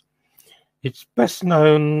Thales. It's best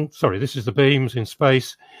known, sorry, this is the beams in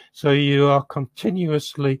space. So you are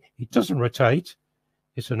continuously, it doesn't rotate.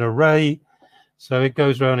 It's an array. So it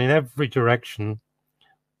goes around in every direction.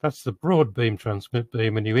 That's the broad beam transmit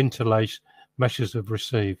beam, and you interlace meshes of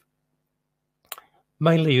receive.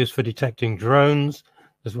 Mainly used for detecting drones.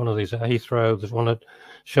 There's one of these at Heathrow. There's one at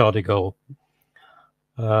Charles de Gaulle.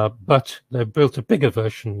 But they've built a bigger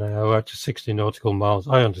version now, up to 60 nautical miles,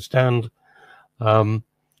 I understand.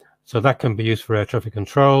 So that can be used for air traffic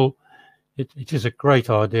control. It is a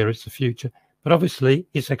great idea. It's the future. But obviously,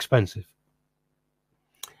 it's expensive.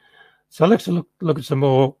 So let's look at some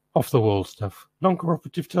more off-the-wall stuff.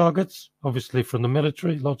 Non-cooperative targets, obviously from the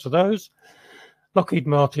military, lots of those. Lockheed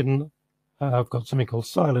Martin have got something called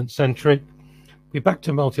silent sentry. We're back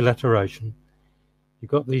to multilateration.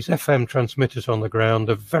 You've got these FM transmitters on the ground.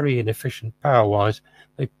 They're very inefficient power-wise.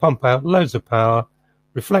 They pump out loads of power,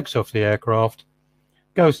 reflects off the aircraft,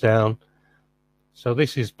 goes down. So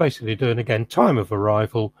this is basically doing, again, time of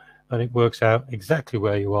arrival, and it works out exactly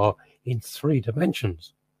where you are in 3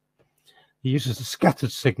 dimensions. It uses the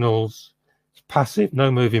scattered signals. It's passive,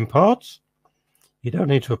 no moving parts. You don't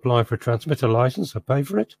need to apply for a transmitter license or pay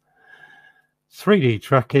for it. 3D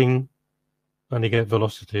tracking, and you get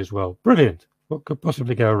velocity as well. Brilliant. What could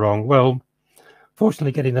possibly go wrong? Well,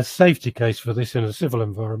 fortunately, getting a safety case for this in a civil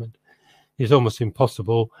environment is almost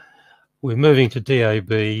impossible. We're moving to DAB,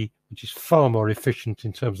 which is far more efficient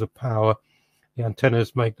in terms of power. The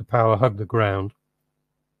antennas make the power hug the ground.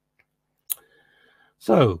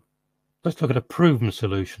 So let's look at a proven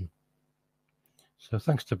solution. So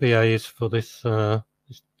thanks to BAEs for this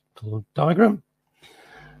little diagram.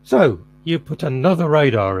 So you put another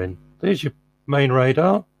radar in. There's your main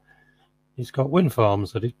radar. It's got wind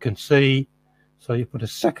farms that it can see. So you put a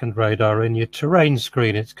second radar in, your terrain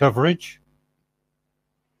screen its coverage.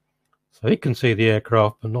 So it can see the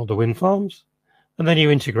aircraft but not the wind farms. And then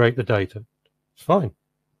you integrate the data. It's fine.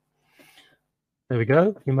 There we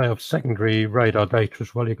go. You may have secondary radar data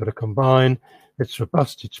as well. You've got to combine. It's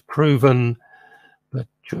robust, it's proven, but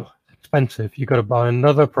it's expensive. You've got to buy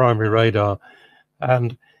another primary radar,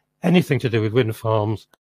 and anything to do with wind farms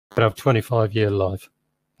could have 25-year life,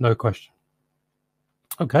 no question.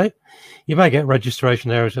 Okay, you may get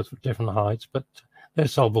registration errors at different heights, but they're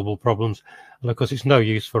solvable problems. And of course, it's no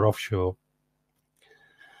use for offshore.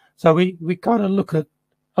 So we kind of look at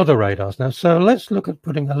other radars now. So let's look at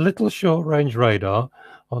putting a little short-range radar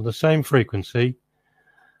on the same frequency,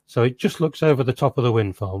 so it just looks over the top of the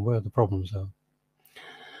wind farm where the problems are.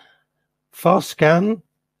 Fast scan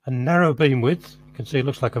and narrow beam width. You can see it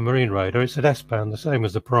looks like a marine radar. It's at S-band, the same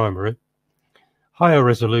as the primary. Higher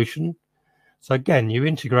resolution. So again, you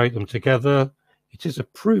integrate them together. It is a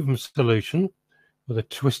proven solution with a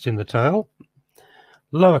twist in the tail.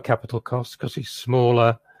 Lower capital cost because it's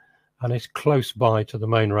smaller and it's close by to the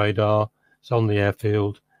main radar. It's on the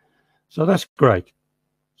airfield. So that's great.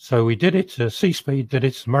 So we did it. Seaspeed did it.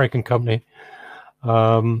 It's an American company.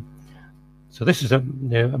 So this is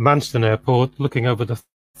near Manston Airport, looking over the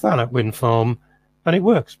Thanet wind farm, and it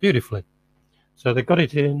works beautifully. So they got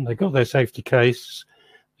it in. They got their safety case.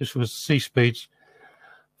 This was Seaspeed's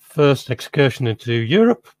first excursion into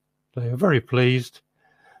Europe. They are very pleased.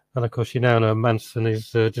 And of course, you now know Manston is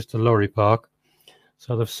just a lorry park.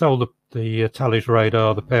 So they've sold the Thales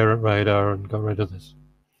radar, the parent radar, and got rid of this.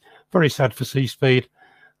 Very sad for Seaspeed.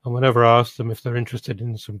 And whenever I ask them if they're interested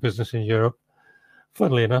in some business in Europe,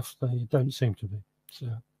 funnily enough, they don't seem to be.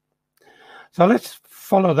 So let's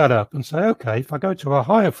follow that up and say, okay, if I go to a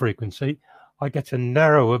higher frequency, I get a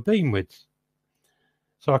narrower beam width.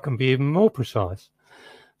 So I can be even more precise.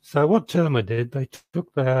 So what Terma did, they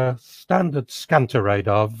took their standard Scanta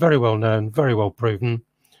radar, very well known, very well proven,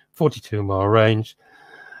 42-mile range.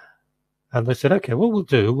 And they said, okay, what we'll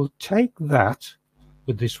do, we'll take that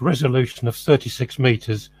with this resolution of 36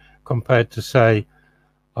 meters compared to, say,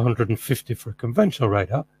 150 for a conventional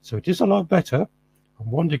radar. So it is a lot better,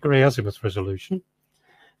 1 degree azimuth resolution.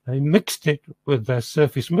 They mixed it with their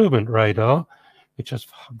surface movement radar, which has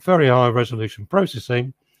very high resolution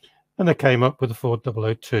processing, and they came up with a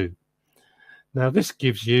 4002. Now this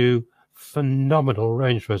gives you phenomenal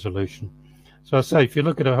range resolution. So I say if you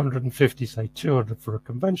look at 150, say 200 for a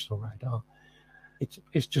conventional radar,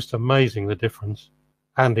 it's just amazing the difference,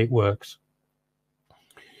 and it works.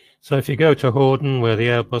 So if you go to Hordon, where the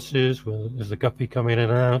Airbus is, where there's the guppy coming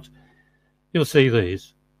in and out, you'll see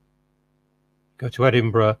these. Go to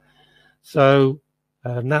Edinburgh. So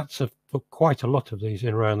Nats have put quite a lot of these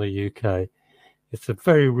in around the UK. It's a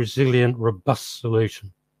very resilient, robust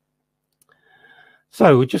solution.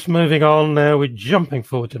 So we're just moving on now. We're jumping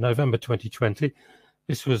forward to November 2020.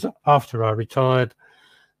 This was after I retired.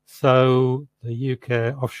 So the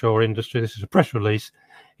UK offshore industry, this is a press release,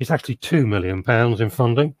 it's actually £2 million in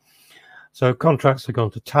funding. So contracts have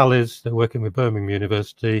gone to Thales. They're working with Birmingham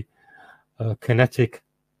University, Kinetic,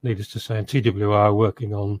 needless to say, and TWR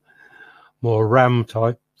working on more RAM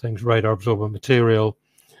type things, radar absorbent material,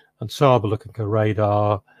 and Saab are looking at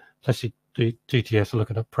radar, Plessy DTS are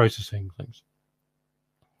looking at processing things.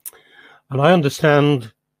 And I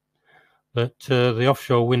understand that the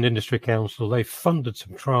Offshore Wind Industry Council, they funded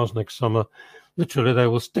some trials next summer. Literally, they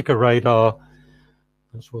will stick a radar,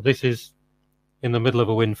 that's what this is, in the middle of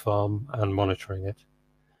a wind farm and monitoring it.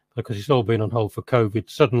 Because it's all been on hold for COVID.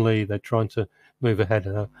 Suddenly, they're trying to move ahead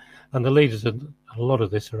now. And the leaders of a lot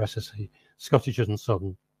of this are SSE, Scottish and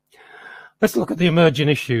Southern. Let's look at the emerging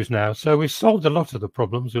issues now. So we've solved a lot of the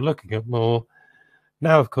problems. We're looking at more.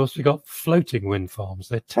 Now, of course, we've got floating wind farms.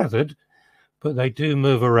 They're tethered, but they do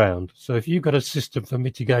move around. So if you've got a system for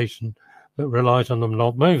mitigation that relies on them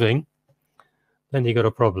not moving, then you've got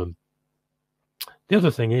a problem. The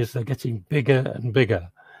other thing is they're getting bigger and bigger.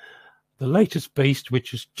 The latest beast,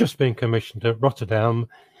 which has just been commissioned at Rotterdam,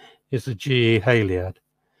 is the GE Haliad,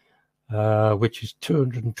 which is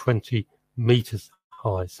 220 meters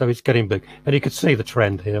high. So it's getting big. And you can see the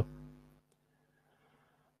trend here.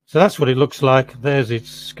 So that's what it looks like. There's its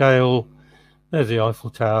scale. There's the Eiffel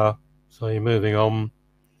Tower. So you're moving on.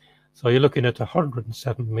 So you're looking at a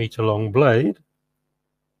 107-meter long blade.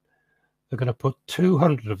 They're going to put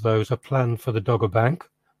 200 of those are planned for the Dogger Bank,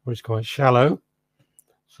 where it's quite shallow.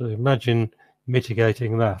 So imagine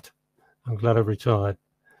mitigating that. I'm glad I've retired.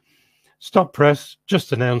 Stop press,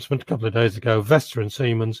 just announcement a couple of days ago, Vesta and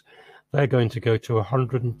Siemens, they're going to go to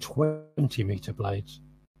 120-meter blades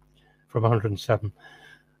from 107.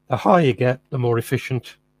 The higher you get, the more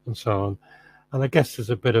efficient and so on. And I guess there's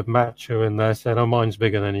a bit of macho in there saying, oh, mine's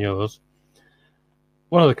bigger than yours.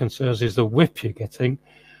 One of the concerns is the whip you're getting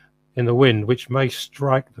in the wind, which may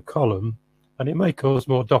strike the column and it may cause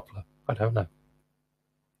more Doppler. I don't know.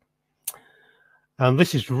 And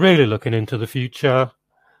this is really looking into the future.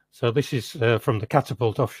 So this is from the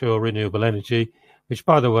Catapult Offshore Renewable Energy, which,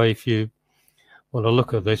 by the way, if you want to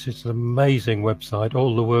look at this, it's an amazing website.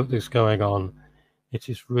 All the work that's going on, it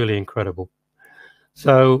is really incredible.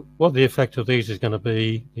 So what the effect of these is going to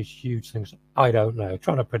be, these huge things, I don't know.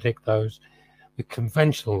 Trying to predict those with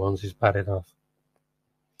conventional ones is bad enough.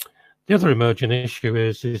 The other emerging issue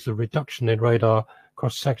is the reduction in radar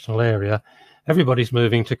cross-sectional area. Everybody's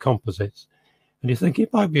moving to composites. And you think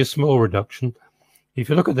it might be a small reduction. If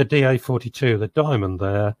you look at the DA42, the diamond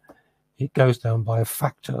there, it goes down by a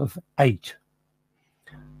factor of 8.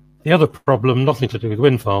 The other problem, nothing to do with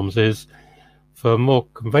wind farms, is for more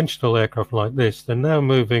conventional aircraft like this, they're now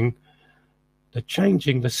moving, they're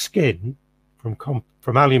changing the skin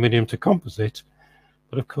from aluminium to composite,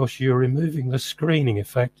 but of course you're removing the screening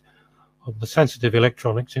effect of the sensitive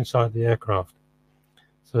electronics inside the aircraft.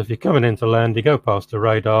 So if you're coming into land, you go past the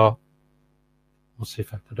radar, what's the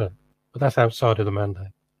effect of that? But that's outside of the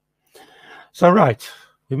mandate. So right,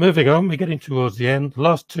 we're moving on, we're getting towards the end, the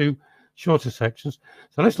last two shorter sections.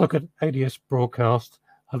 So let's look at ADS broadcast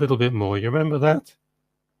a little bit more. You remember that?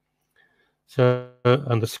 So,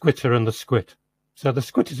 and the squitter and the squit. So the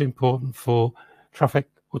squit is important for traffic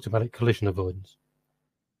automatic collision avoidance.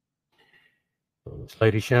 This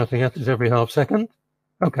lady shouting at us every half second.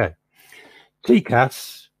 Okay.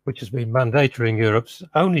 TCAS, which has been mandatory in Europe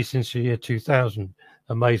only since the year 2000,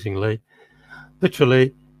 amazingly.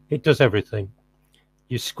 Literally, it does everything.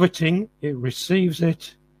 You're squitting, it receives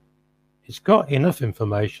it. It's got enough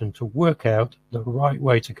information to work out the right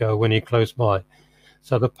way to go when you're close by.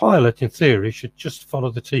 So the pilot, in theory, should just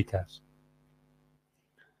follow the TCAS.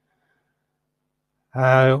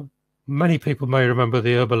 Many people may remember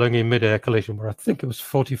the Erbalungi mid-air collision where I think it was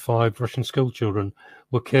 45 Russian schoolchildren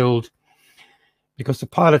were killed because the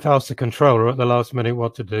pilot asked the controller at the last minute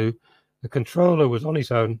what to do. The controller was on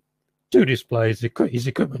his own, two displays, his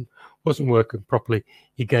equipment wasn't working properly.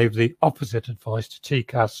 He gave the opposite advice to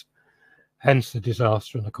TCAS, hence the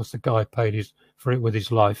disaster, and of course the guy paid for it with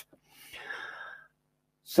his life.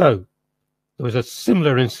 So there was a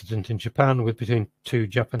similar incident in Japan between two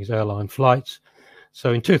Japanese airline flights.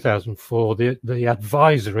 So in 2004, the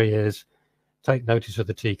advisory is take notice of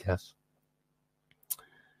the TCAS.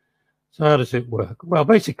 So how does it work? Well,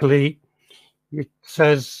 basically, it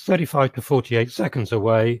says 35 to 48 seconds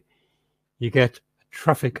away, you get a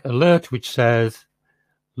traffic alert which says,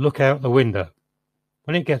 look out the window.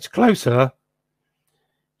 When it gets closer,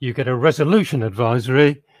 you get a resolution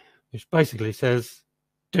advisory, which basically says,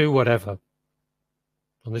 do whatever.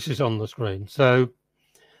 And this is on the screen. So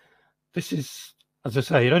this is, as I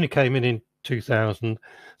say, it only came in 2000.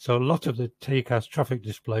 So a lot of the TCAS traffic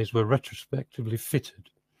displays were retrospectively fitted.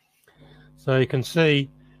 So you can see,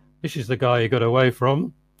 this is the guy you got away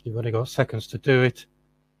from. You've only got seconds to do it.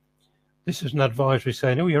 This is an advisory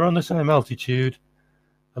saying, oh, you're on the same altitude.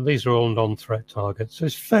 And these are all non-threat targets. So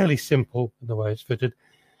it's fairly simple in the way it's fitted.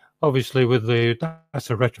 Obviously, that's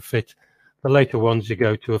a retrofit. The later ones, you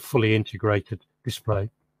go to a fully integrated display.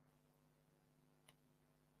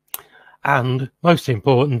 And most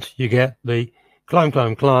important, you get the climb,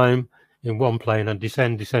 climb, climb in one plane and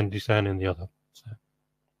descend, descend, descend in the other. So,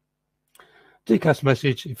 TCAS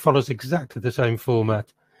message, it follows exactly the same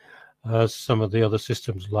format as some of the other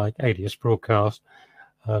systems like ADS broadcast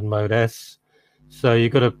and Mode S. So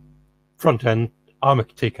you've got a front end, I'm a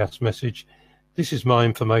TCAS message. This is my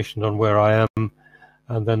information on where I am.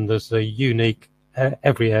 And then there's a unique,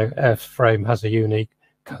 every airframe has a unique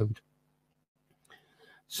code.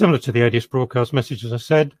 Similar to the ADS broadcast message, as I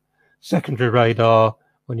said, secondary radar,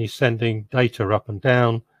 when you're sending data up and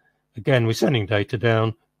down, again, we're sending data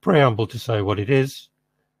down, preamble to say what it is.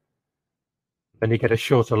 Then you get a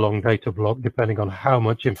short or long data block, depending on how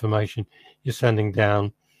much information you're sending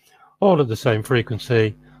down, all at the same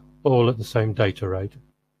frequency, all at the same data rate.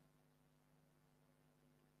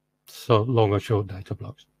 So long or short data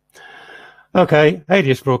blocks. Okay,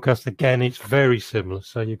 ADS broadcast, again, it's very similar.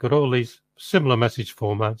 So you've got all these similar message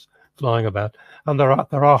formats flying about, and there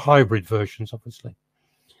are hybrid versions, obviously.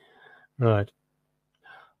 Right.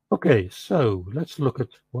 Okay, so let's look at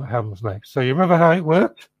what happens next. So you remember how it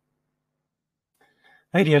worked?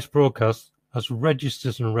 ADS broadcast has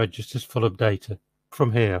registers and registers full of data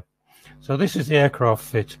from here. So this is the aircraft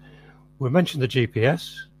fit. We mentioned the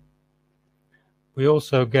GPS. We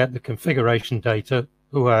also get the configuration data,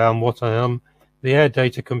 who I am, what I am, the air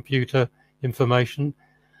data computer information,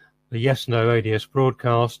 the yes-no ADS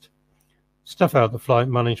broadcast, stuff out the flight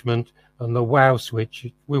management, and the wow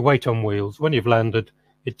switch. We wait on wheels. When you've landed,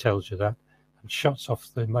 it tells you that, and shuts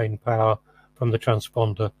off the main power from the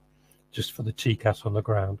transponder just for the TCAS on the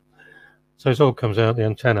ground. So it all comes out the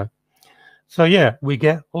antenna. So yeah, we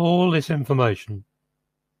get all this information.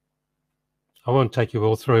 I won't take you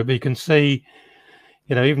all through it, but you can see,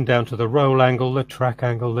 you know, even down to the roll angle, the track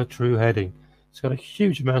angle, the true heading. It's got a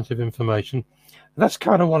huge amount of information. That's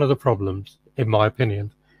kind of one of the problems, in my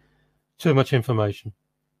opinion. Too much information.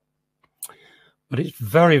 But it's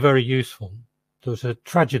very, very useful. There was a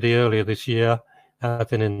tragedy earlier this year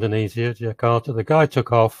out in Indonesia, Jakarta. The guy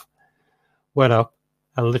took off, went up,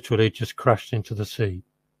 and literally just crashed into the sea.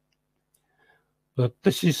 But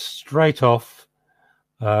this is straight off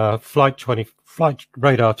flight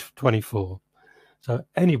radar 24. So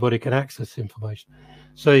anybody can access information.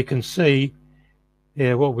 So you can see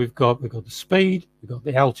here what we've got. We've got the speed, we've got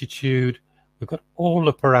the altitude, we've got all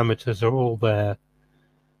the parameters are all there.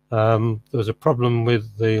 There was a problem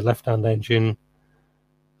with the left-hand engine.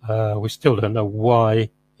 We still don't know why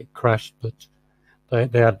it crashed, but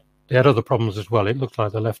they had other problems as well. It looked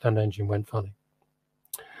like the left-hand engine went funny.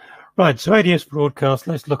 Right, so ADS broadcast,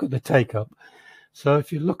 let's look at the take-up. So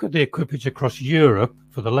if you look at the equipage across Europe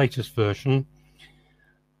for the latest version,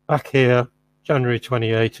 back here, January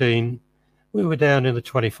 2018, we were down in the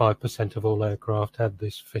 25% of all aircraft had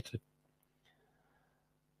this fitted.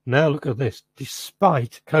 Now look at this,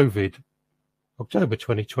 despite COVID, October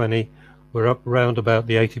 2020, we're up around about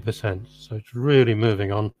the 80%. So it's really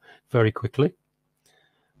moving on very quickly.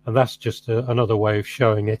 And that's just another way of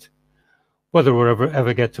showing it. Whether we'll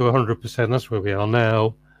ever get to 100%, that's where we are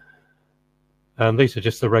now. And these are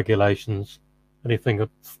just the regulations. Anything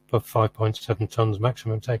above 5.7 tons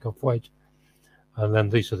maximum takeoff weight. And then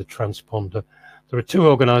these are the transponder. There are two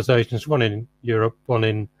organizations, one in Europe, one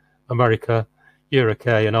in America,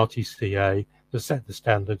 EUROK and RTCA, that set the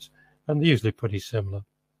standards, and they're usually pretty similar.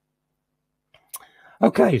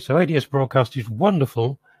 Okay, so ADS broadcast is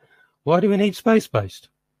wonderful. Why do we need space-based?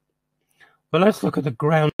 Well, let's look at the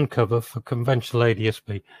ground cover for conventional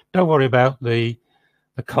ADS-B. Don't worry about the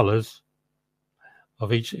colors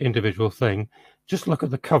of each individual thing. Just look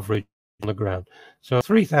at the coverage on the ground. So at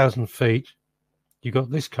 3,000 feet, you've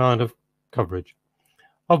got this kind of coverage.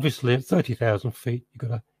 Obviously, at 30,000 feet, you've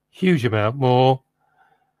got a huge amount more.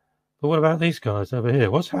 But what about these guys over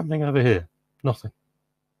here? What's happening over here? Nothing.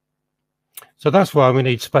 So that's why we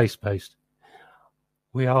need space-based.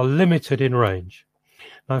 We are limited in range.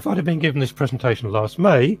 Now, if I'd have been given this presentation last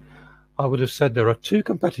May, I would have said there are two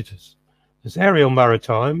competitors. There's Aerial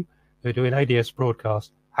Maritime, who are doing ADS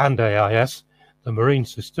broadcast and AIS, the marine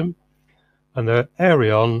system, and the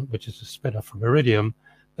Aerion, which is a spin-off from Iridium,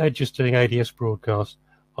 they're just doing ADS broadcast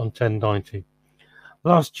on 1090.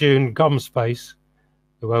 Last June, GomSpace,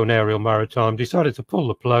 who own Aerial Maritime, decided to pull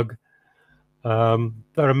the plug. There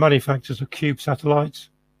are manufacturers of cube satellites.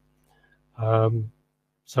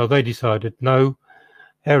 So they decided, no,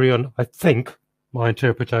 Aerion, I think, my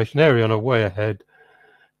interpretation, Aerion are way ahead.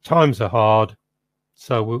 Times are hard.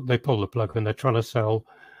 So they pull the plug and they're trying to sell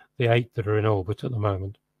the 8 that are in orbit at the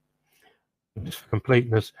moment. Just for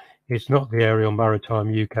completeness, it's not the Aerial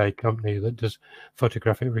Maritime UK company that does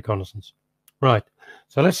photographic reconnaissance. Right,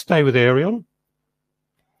 so let's stay with Aerion.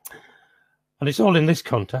 And it's all in this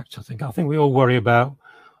context, I think. I think we all worry about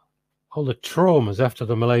all the traumas after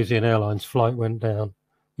the Malaysian Airlines flight went down.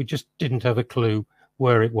 We just didn't have a clue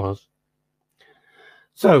where it was.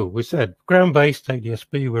 So we said ground-based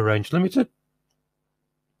ADS-B, we're range limited.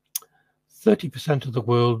 30% of the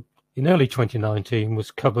world in early 2019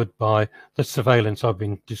 was covered by the surveillance I've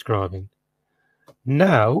been describing.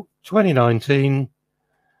 Now, 2019,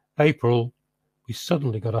 April, we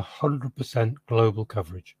suddenly got 100% global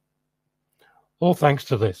coverage. All thanks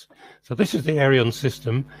to this. So this is the Aerion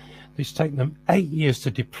system. It's taken them 8 years to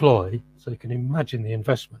deploy, so you can imagine the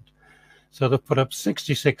investment. So they've put up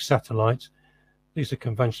 66 satellites. These are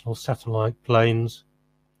conventional satellite planes,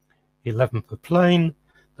 11 per plane.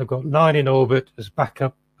 They've got 9 in orbit as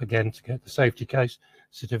backup, again, to get the safety case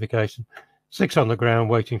certification. 6 on the ground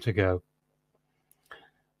waiting to go.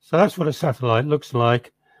 So that's what a satellite looks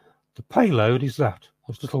like. The payload is that,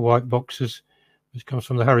 those little white boxes, which comes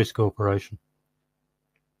from the Harris Corporation.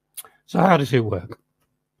 So how does it work?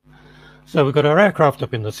 So we've got our aircraft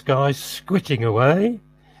up in the sky, squitting away,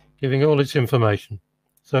 giving all its information.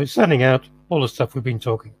 So it's sending out all the stuff we've been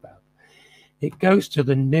talking about. It goes to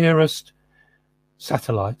the nearest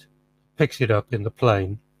satellite, picks it up in the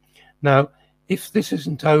plane. Now, if this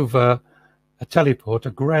isn't over a teleport,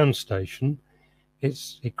 a ground station,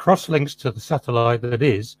 it cross-links to the satellite that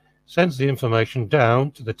is, sends the information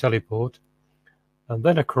down to the teleport, and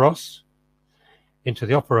then across into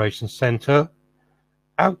the operations center,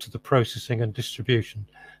 out to the processing and distribution.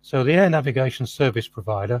 So the air navigation service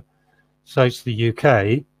provider, say it's the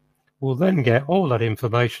UK, will then get all that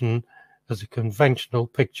information as a conventional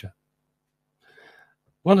picture.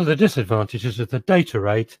 One of the disadvantages of the data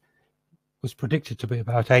rate was predicted to be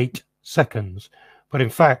about 8 seconds, but in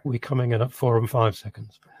fact we're coming in at 4 and 5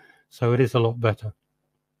 seconds. So it is a lot better.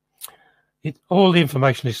 all the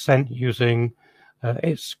information is sent using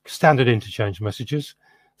its standard interchange messages.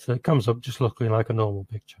 So it comes up just looking like a normal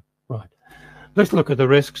picture. Right. Let's look at the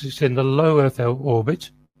risks. It's in the low Earth orbit.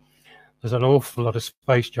 There's an awful lot of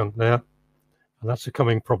space junk there. And that's a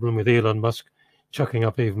coming problem with Elon Musk chucking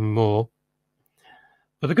up even more.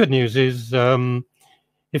 But the good news is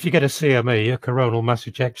if you get a CME, a coronal mass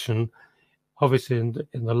ejection, obviously in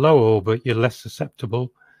the low orbit, you're less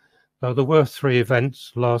susceptible. Though there were 3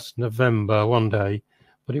 events last November, one day,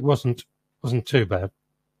 but it wasn't too bad.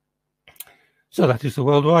 So that is the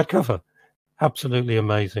worldwide cover. Absolutely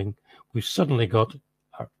amazing. We've suddenly got,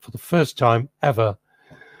 for the first time ever,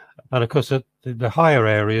 and of course at the higher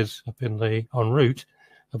areas up in the en route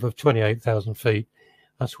above 28,000 feet,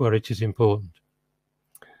 that's where it is important.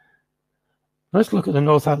 Let's look at the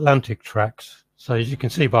North Atlantic tracks. So as you can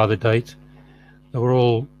see by the date, they were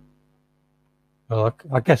all, well,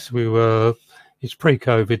 I guess it's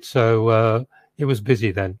pre-COVID, so it was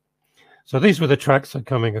busy then. So these were the tracks that are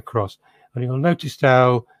coming across. And you'll notice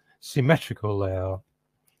how symmetrical they are.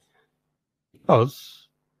 Because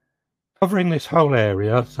covering this whole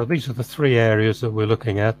area, so these are the 3 areas that we're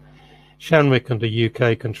looking at. Shanwick under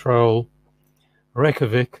UK control.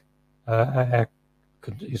 Reykjavik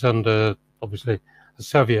is under, obviously, the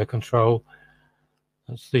Soviet control.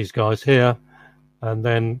 That's these guys here. And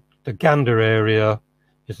then the Gander area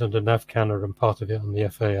is under NavCanada and part of it on the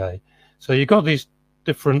FAA. So you've got these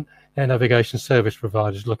different air navigation service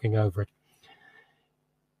providers looking over it.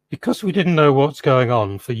 Because we didn't know what's going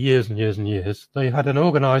on for years and years and years, they had an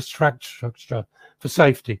organized track structure for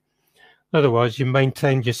safety. Otherwise, you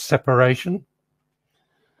maintained your separation.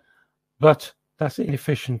 But that's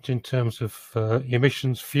inefficient in terms of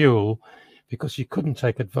emissions fuel because you couldn't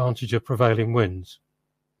take advantage of prevailing winds.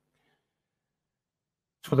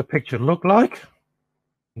 That's what the picture looked like.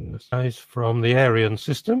 This is from the Ariane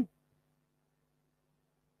system.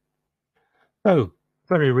 So,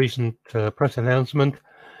 very recent press announcement.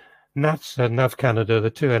 NATS and NavCanada, the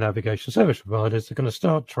 2 air navigation service providers, are going to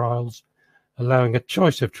start trials allowing a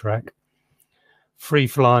choice of track, free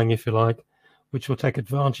flying if you like, which will take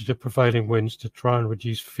advantage of prevailing winds to try and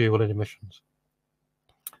reduce fuel and emissions.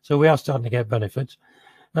 So we are starting to get benefits.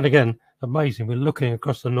 And again, amazing, we're looking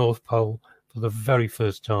across the North Pole for the very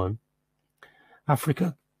first time.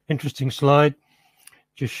 Africa, interesting slide,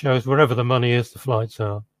 just shows wherever the money is, the flights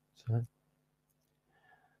are. So,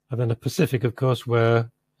 and then the Pacific, of course, where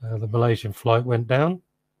the Malaysian flight went down.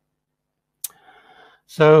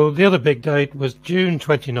 So the other big date was June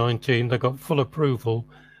 2019. They got full approval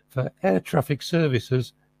for air traffic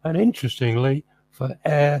services and, interestingly, for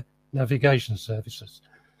air navigation services.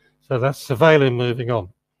 So that's surveillance moving on.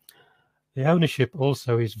 The ownership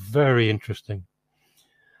also is very interesting.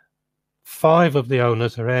 5 of the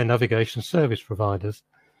owners are air navigation service providers.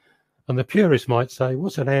 And the purists might say,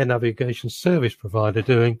 what's an air navigation service provider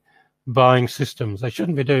doing buying systems? They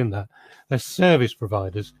shouldn't be doing that. They're service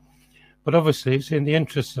providers. But obviously it's in the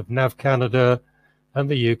interests of NavCanada and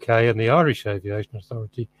the UK and the Irish Aviation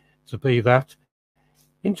Authority to be that.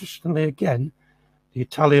 Interestingly, again, the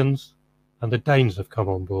Italians and the Danes have come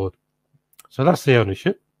on board. So that's the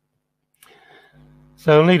ownership.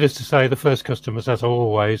 So needless to say, the first customers, as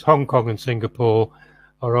always, Hong Kong and Singapore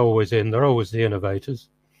are always in. They're always the innovators.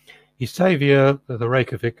 Isavia, the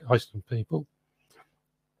Reykjavik Iceland people,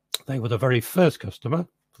 they were the very first customer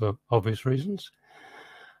for obvious reasons.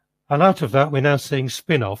 And out of that, we're now seeing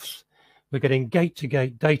spin-offs. We're getting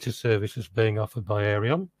gate-to-gate data services being offered by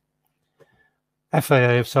Ariane. FAA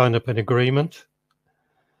have signed up an agreement.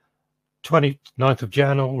 29th of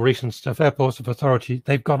January, recent stuff, Airports Authority,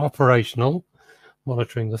 they've got operational,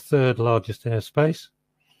 monitoring the 3rd largest airspace.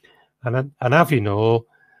 And Avinor,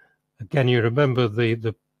 again, you remember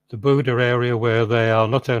the Buda area where they are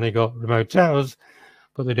not only got remote towers,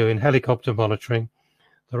 but they're doing helicopter monitoring.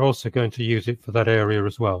 They're also going to use it for that area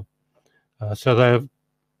as well. So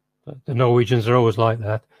the Norwegians are always like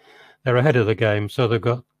that. They're ahead of the game, so they've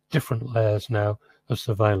got different layers now of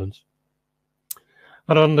surveillance.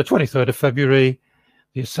 And on the 23rd of February,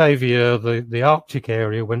 the Isavia, the Arctic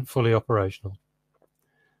area, went fully operational.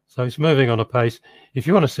 So it's moving on a pace. If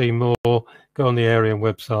you want to see more, go on the Ariane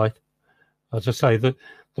website. As I say, there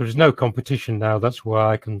is no competition now. That's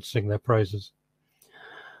why I can sing their praises.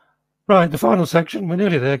 Right, the final section. We're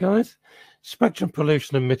nearly there, guys. Spectrum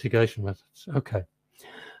pollution and mitigation methods. Okay.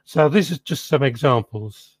 So this is just some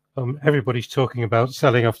examples. Everybody's talking about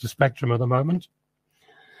selling off the spectrum at the moment.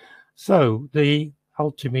 So the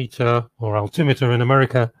altimeter, or altimeter in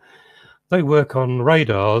America, they work on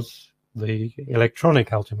radars, the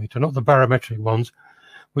electronic altimeter, not the barometric ones,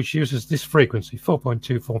 which uses this frequency,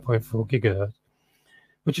 4.2, 4.4 gigahertz.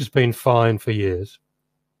 which has been fine for years.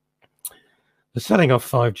 They're selling off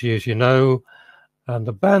 5G, as you know, and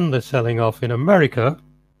the band they're selling off in America,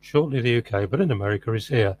 shortly the UK, but in America, is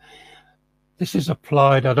here. This is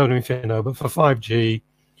applied, I don't know if you know, but for 5G,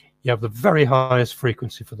 you have the very highest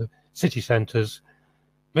frequency for the city centres,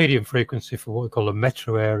 medium frequency for what we call the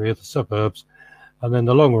metro area, the suburbs, and then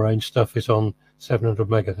the long range stuff is on 700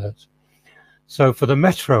 megahertz. So for the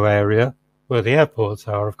metro area, where the airports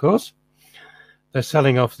are, of course, they're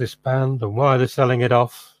selling off this band. And why they're selling it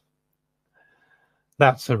off,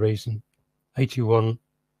 that's the reason. $81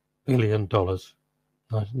 billion.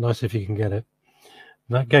 Nice if you can get it.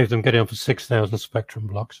 And that gave them getting on for 6,000 spectrum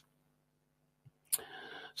blocks.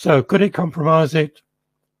 So could it compromise it?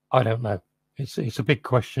 I don't know. It's a big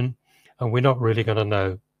question, and we're not really going to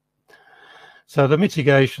know. So the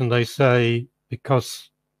mitigation, they say, because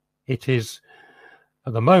it is,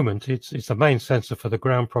 at the moment, it's the main sensor for the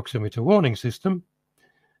ground proximity warning system,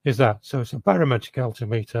 is that. So it's a barometric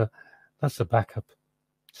altimeter. That's the backup.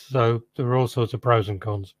 So there are all sorts of pros and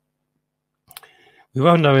cons. We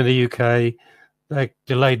won't know in the UK. They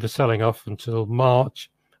delayed the selling off until March,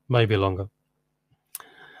 maybe longer.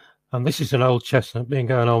 And this is an old chestnut, been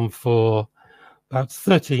going on for about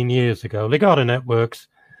 13 years ago. Ligada Networks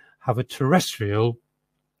have a terrestrial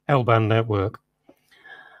L-band network.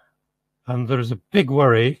 And there is a big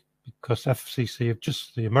worry because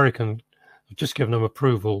FCC the American have just given them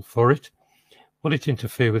approval for it. Will it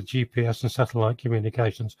interfere with GPS and satellite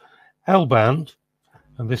communications? L-band,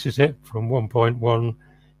 and this is it, from 1.1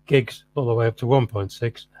 gigs all the way up to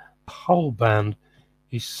 1.6, the whole band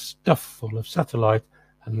is stuffed full of satellite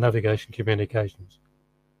and navigation communications.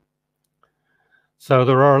 So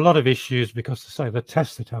there are a lot of issues because they say the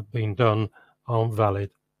tests that have been done aren't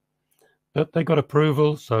valid. But they got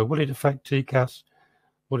approval, so will it affect TCAS?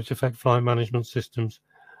 Will it affect flight management systems?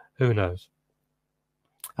 Who knows?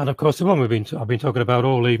 And of course, the one I've been talking about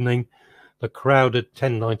all evening, the crowded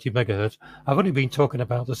 1090 megahertz. I've only been talking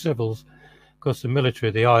about the civils because the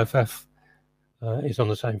military, the IFF, is on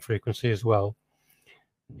the same frequency as well.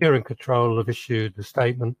 Secure Control have issued the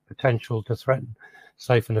statement, potential to threaten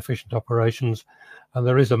safe and efficient operations, and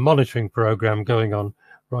there is a monitoring program going on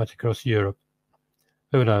right across Europe.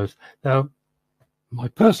 Who knows? Now, my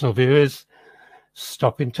personal view is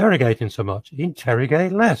stop interrogating so much.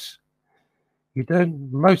 Interrogate less. You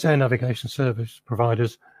don't, most air navigation service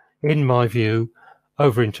providers, in my view,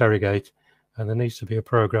 over-interrogate, and there needs to be a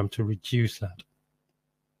program to reduce that.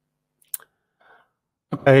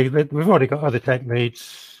 Okay, we've already got other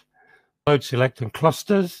techniques, mode select and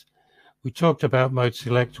clusters. We talked about mode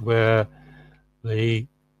select where the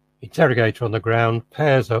interrogator on the ground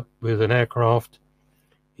pairs up with an aircraft.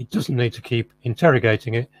 It doesn't need to keep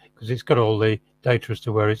interrogating it because it's got all the data as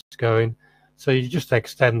to where it's going. So you just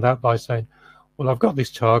extend that by saying, well, I've got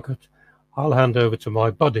this target. I'll hand over to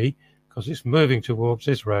my buddy because it's moving towards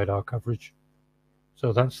this radar coverage.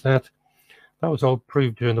 So that's that. That was all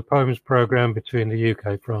proved during the POEMS program between the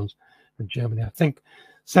UK, France, and Germany, I think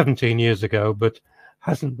 17 years ago, but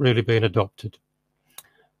hasn't really been adopted.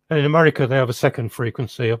 And in America, they have a second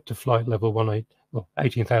frequency up to flight level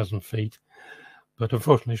 18,000 feet. But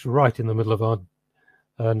unfortunately, it's right in the middle of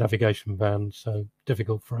our navigation band, so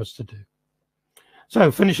difficult for us to do.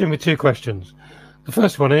 So finishing with two questions. The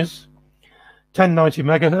first one is, 1090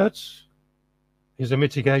 megahertz is a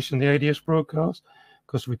mitigation in the ADS broadcast,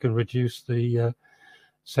 because we can reduce the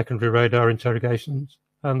secondary radar interrogations.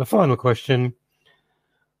 And the final question,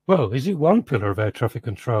 well, is it one pillar of air traffic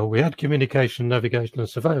control? We had communication, navigation, and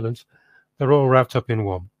surveillance. They're all wrapped up in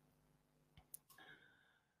one.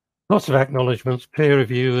 Lots of acknowledgements, peer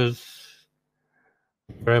reviewers,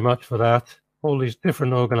 very much for that. All these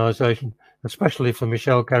different organisations, especially for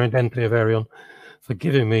Michel Carindenti of Aerion, for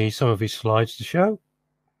giving me some of his slides to show.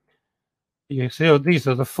 You see, these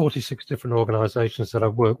are the 46 different organisations that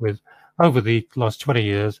I've worked with over the last 20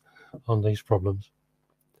 years on these problems.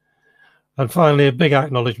 And finally, a big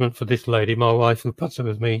acknowledgement for this lady, my wife, who puts up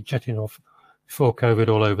with me jetting off before COVID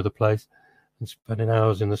all over the place and spending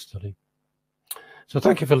hours in the study. So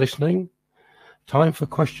thank you for listening. Time for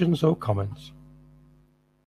questions or comments.